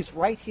 He's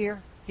right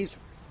here. He's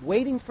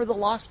waiting for the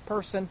lost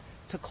person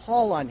to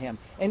call on him.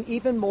 And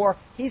even more,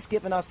 he's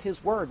given us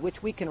his word,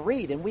 which we can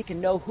read, and we can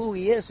know who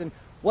he is and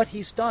what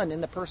he's done in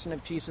the person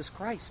of Jesus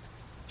Christ.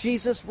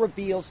 Jesus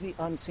reveals the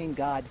unseen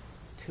God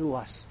to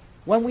us.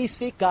 When we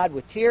seek God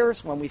with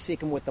tears, when we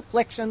seek him with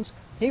afflictions,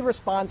 he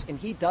responds and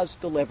he does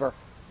deliver.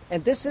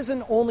 And this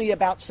isn't only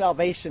about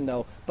salvation,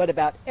 though, but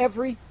about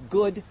every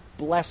good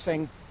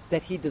blessing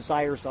that he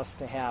desires us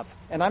to have.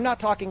 And I'm not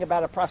talking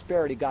about a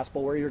prosperity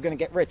gospel where you're going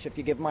to get rich if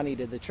you give money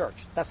to the church.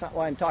 That's not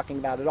what I'm talking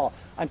about at all.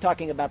 I'm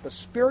talking about the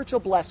spiritual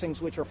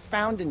blessings which are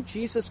found in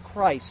Jesus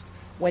Christ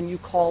when you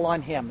call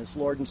on him as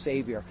Lord and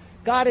Savior.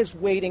 God is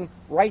waiting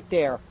right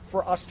there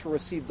for us to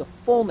receive the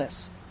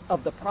fullness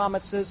of the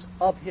promises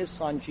of his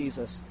Son,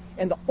 Jesus.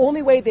 And the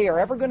only way they are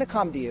ever going to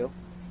come to you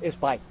is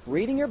by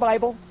reading your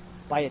Bible,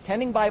 by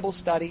attending Bible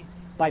study,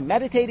 by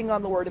meditating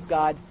on the Word of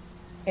God,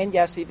 and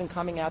yes, even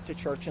coming out to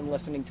church and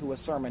listening to a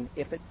sermon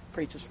if it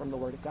preaches from the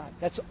Word of God.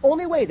 That's the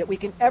only way that we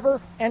can ever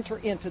enter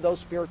into those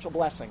spiritual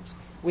blessings.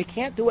 We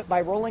can't do it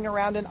by rolling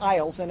around in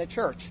aisles in a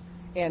church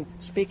and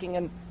speaking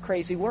in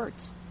crazy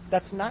words.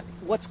 That's not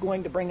what's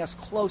going to bring us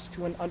close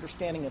to an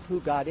understanding of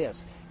who God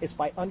is. It's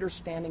by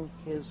understanding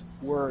his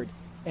Word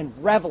and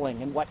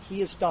reveling in what he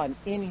has done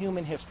in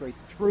human history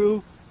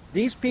through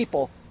these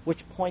people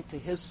which point to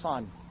his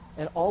Son,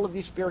 and all of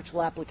these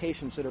spiritual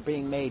applications that are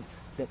being made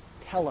that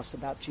tell us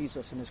about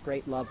Jesus and his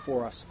great love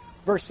for us.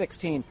 Verse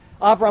 16,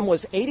 Avram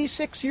was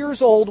 86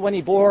 years old when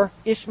he bore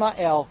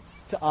Ishmael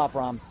to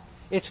Avram.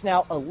 It's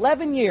now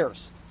 11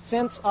 years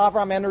since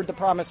Avram entered the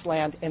Promised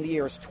Land, and the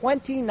year is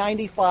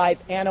 2095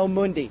 Anno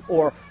Mundi,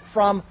 or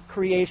from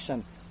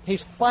creation.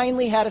 He's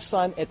finally had a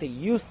son at the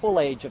youthful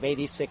age of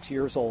 86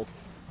 years old.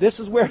 This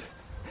is where,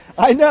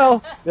 I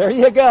know, there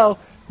you go.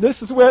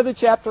 This is where the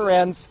chapter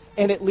ends,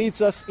 and it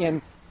leads us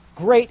in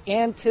great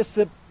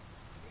anticipation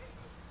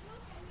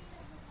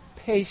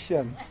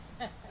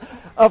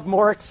of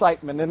more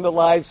excitement in the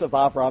lives of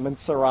Avram and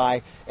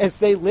Sarai as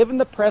they live in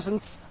the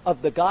presence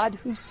of the God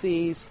who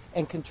sees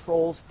and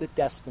controls the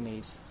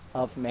destinies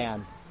of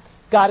man.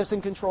 God is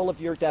in control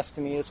of your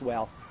destiny as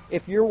well.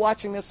 If you're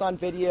watching this on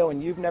video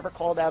and you've never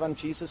called out on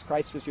Jesus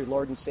Christ as your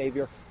Lord and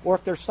Savior, or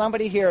if there's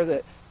somebody here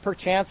that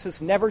perchance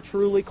has never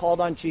truly called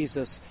on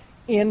Jesus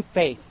in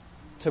faith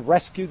to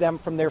rescue them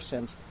from their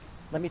sins,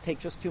 let me take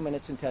just 2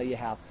 minutes and tell you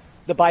how.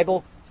 The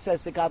Bible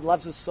says that God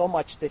loves us so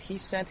much that he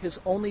sent his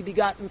only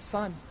begotten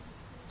Son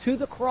to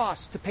the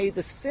cross to pay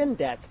the sin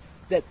debt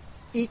that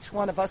each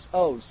one of us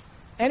owes.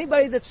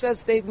 Anybody that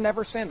says they've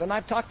never sinned, and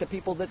I've talked to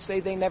people that say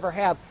they never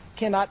have,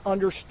 cannot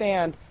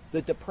understand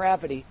the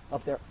depravity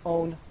of their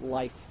own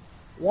life.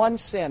 One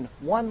sin,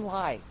 one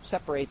lie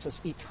separates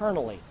us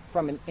eternally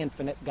from an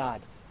infinite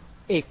God.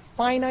 A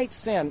finite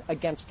sin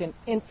against an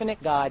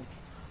infinite God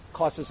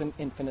causes an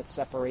infinite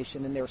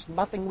separation, and there's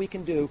nothing we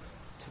can do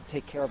to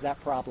take care of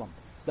that problem.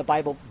 The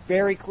Bible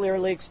very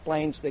clearly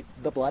explains that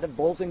the blood of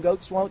bulls and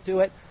goats won't do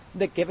it,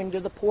 that giving to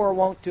the poor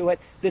won't do it,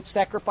 that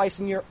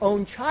sacrificing your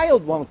own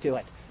child won't do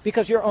it,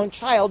 because your own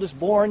child is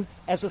born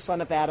as a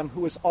son of Adam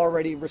who has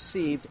already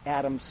received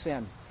Adam's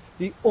sin.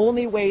 The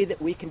only way that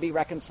we can be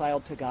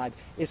reconciled to God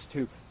is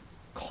to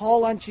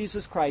call on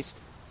Jesus Christ,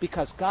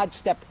 because God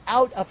stepped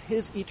out of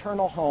his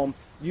eternal home,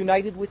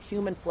 united with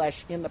human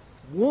flesh in the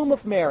womb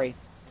of Mary,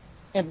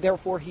 and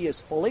therefore he is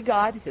fully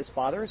God, his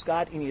Father is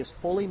God, and he is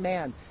fully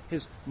man.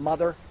 His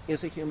mother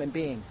is a human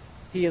being.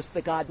 He is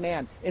the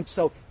God-man. And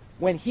so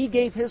when he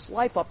gave his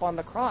life up on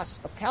the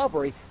cross of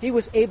Calvary, he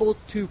was able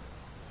to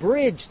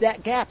bridge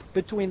that gap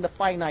between the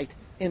finite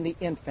and the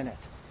infinite.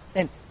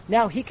 And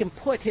now he can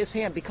put his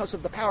hand, because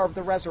of the power of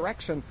the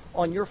resurrection,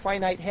 on your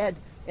finite head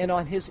and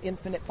on his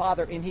infinite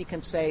Father, and he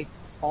can say,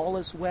 all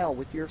is well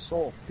with your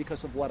soul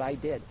because of what I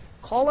did.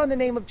 Call on the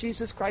name of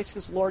Jesus Christ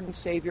as Lord and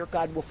Savior.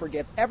 God will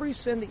forgive every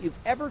sin that you've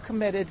ever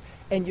committed,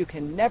 and you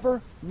can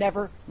never,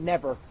 never,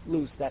 never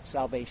lose that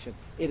salvation.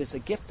 It is a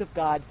gift of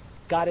God.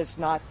 God is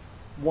not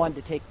one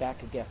to take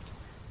back a gift.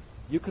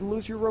 You can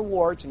lose your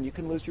rewards and you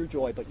can lose your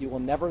joy, but you will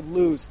never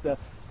lose the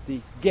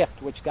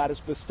gift which God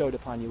has bestowed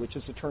upon you, which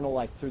is eternal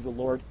life through the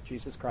Lord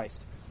Jesus Christ.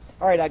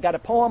 All right, I got a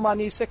poem on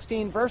these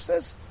 16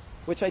 verses,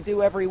 which I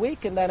do every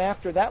week, and then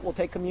after that we'll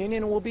take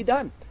communion and we'll be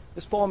done.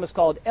 This poem is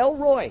called El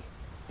Roi,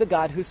 the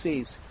God who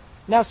sees.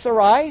 Now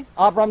Sarai,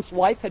 Avram's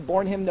wife, had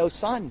borne him no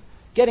son.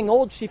 Getting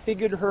old, she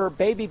figured her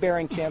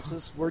baby-bearing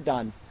chances were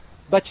done.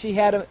 But she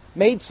had a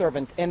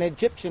maidservant, an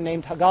Egyptian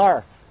named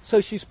Hagar.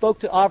 So she spoke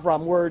to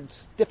Avram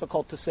words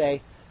difficult to say.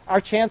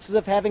 Our chances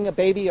of having a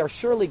baby are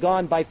surely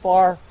gone by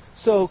far.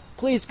 So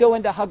please go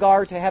into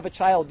Hagar to have a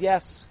child.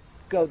 Yes,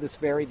 go this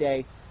very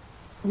day.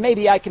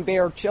 Maybe I can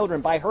bear children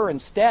by her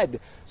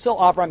instead. So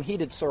Avram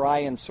heeded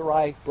Sarai, and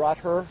Sarai brought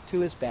her to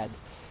his bed.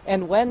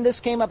 And when this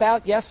came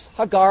about, yes,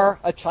 Hagar,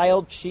 a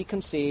child she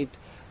conceived.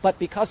 But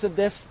because of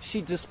this,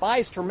 she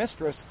despised her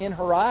mistress in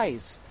her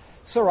eyes.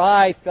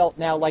 Sarai felt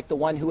now like the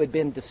one who had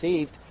been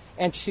deceived,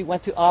 and she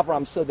went to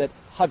Avram so that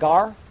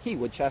Hagar he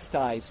would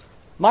chastise.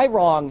 My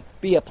wrong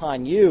be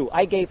upon you.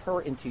 I gave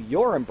her into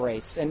your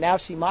embrace, and now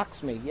she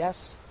mocks me.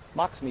 Yes,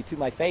 mocks me to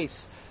my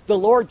face. The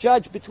Lord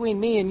judge between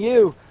me and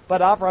you.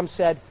 But Avram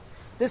said,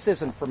 this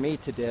isn't for me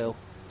to do.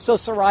 So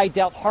Sarai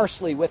dealt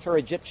harshly with her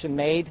Egyptian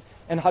maid,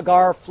 and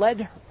Hagar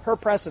fled her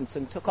presence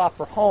and took off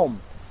for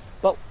home.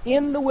 But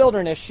in the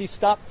wilderness she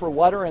stopped for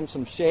water and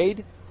some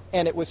shade,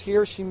 and it was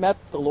here she met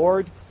the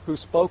Lord, who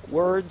spoke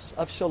words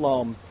of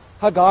shalom.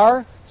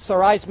 Hagar,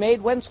 Sarai's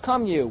maid, whence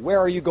come you? Where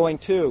are you going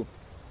to?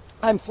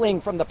 I'm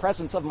fleeing from the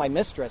presence of my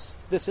mistress.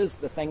 This is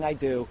the thing I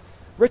do.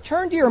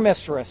 Return to your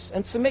mistress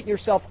and submit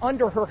yourself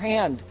under her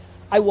hand.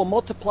 I will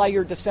multiply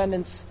your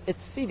descendants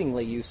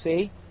exceedingly, you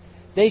see.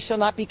 They shall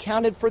not be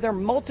counted, for their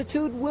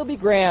multitude will be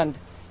grand.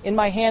 In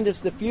my hand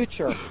is the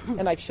future,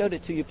 and I've showed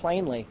it to you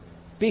plainly.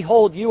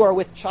 Behold, you are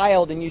with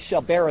child, and you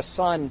shall bear a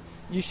son.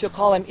 You shall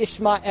call him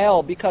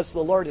Ishmael, because the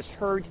Lord has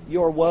heard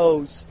your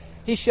woes.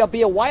 He shall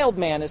be a wild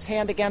man, his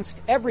hand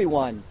against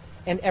everyone,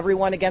 and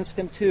everyone against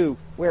him too,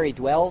 where he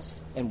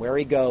dwells and where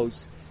he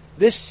goes.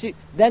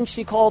 Then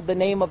she called the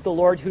name of the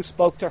Lord who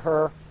spoke to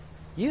her.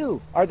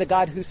 You are the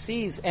God who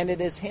sees, and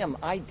it is him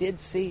I did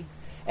see.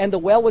 And the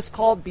well was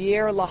called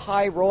Beer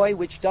Lahai Roi,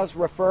 which does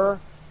refer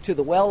to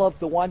the well of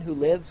the one who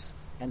lives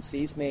and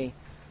sees me.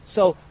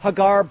 So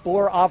Hagar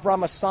bore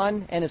Avram a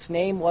son, and his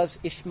name was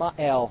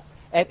Ishmael.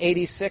 At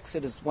 86,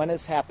 it is when it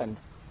has happened.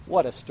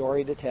 What a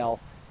story to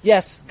tell.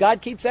 Yes,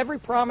 God keeps every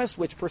promise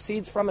which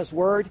proceeds from his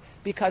word,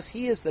 because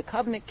he is the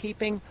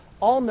covenant-keeping,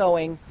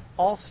 all-knowing,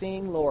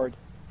 all-seeing Lord.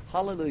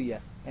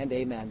 Hallelujah and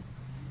amen.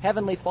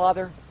 Heavenly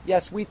Father,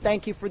 yes, we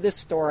thank you for this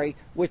story,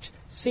 which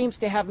seems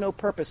to have no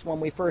purpose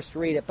when we first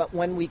read it, but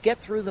when we get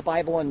through the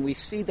Bible and we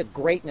see the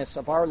greatness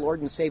of our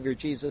Lord and Savior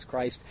Jesus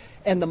Christ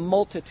and the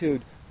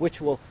multitude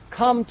which will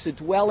come to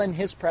dwell in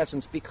his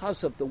presence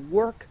because of the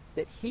work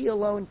that he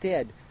alone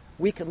did,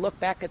 we can look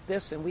back at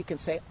this and we can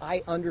say,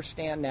 I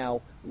understand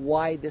now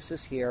why this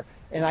is here.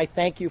 And I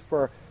thank you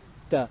for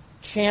the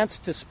chance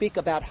to speak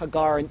about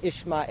Hagar and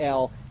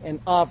Ishmael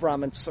and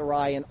Avram and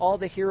Sarai and all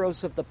the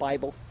heroes of the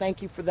Bible.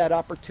 Thank you for that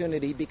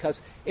opportunity,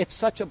 because it's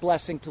such a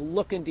blessing to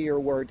look into your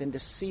word and to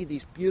see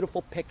these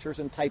beautiful pictures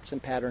and types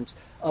and patterns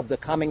of the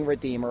coming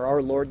Redeemer,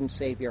 our Lord and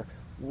Savior.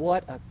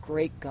 What a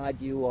great God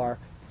you are.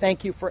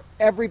 Thank you for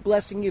every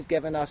blessing you've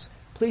given us.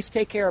 Please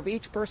take care of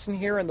each person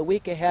here in the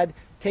week ahead.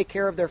 Take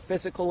care of their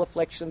physical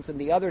afflictions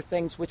and the other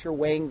things which are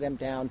weighing them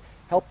down.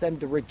 Help them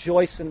to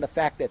rejoice in the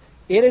fact that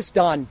it is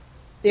done,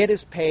 it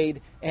is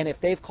paid, and if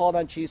they've called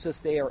on Jesus,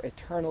 they are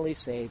eternally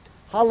saved.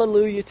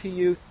 Hallelujah to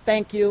you.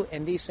 Thank you.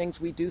 And these things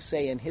we do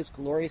say in his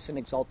glorious and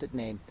exalted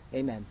name.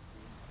 Amen.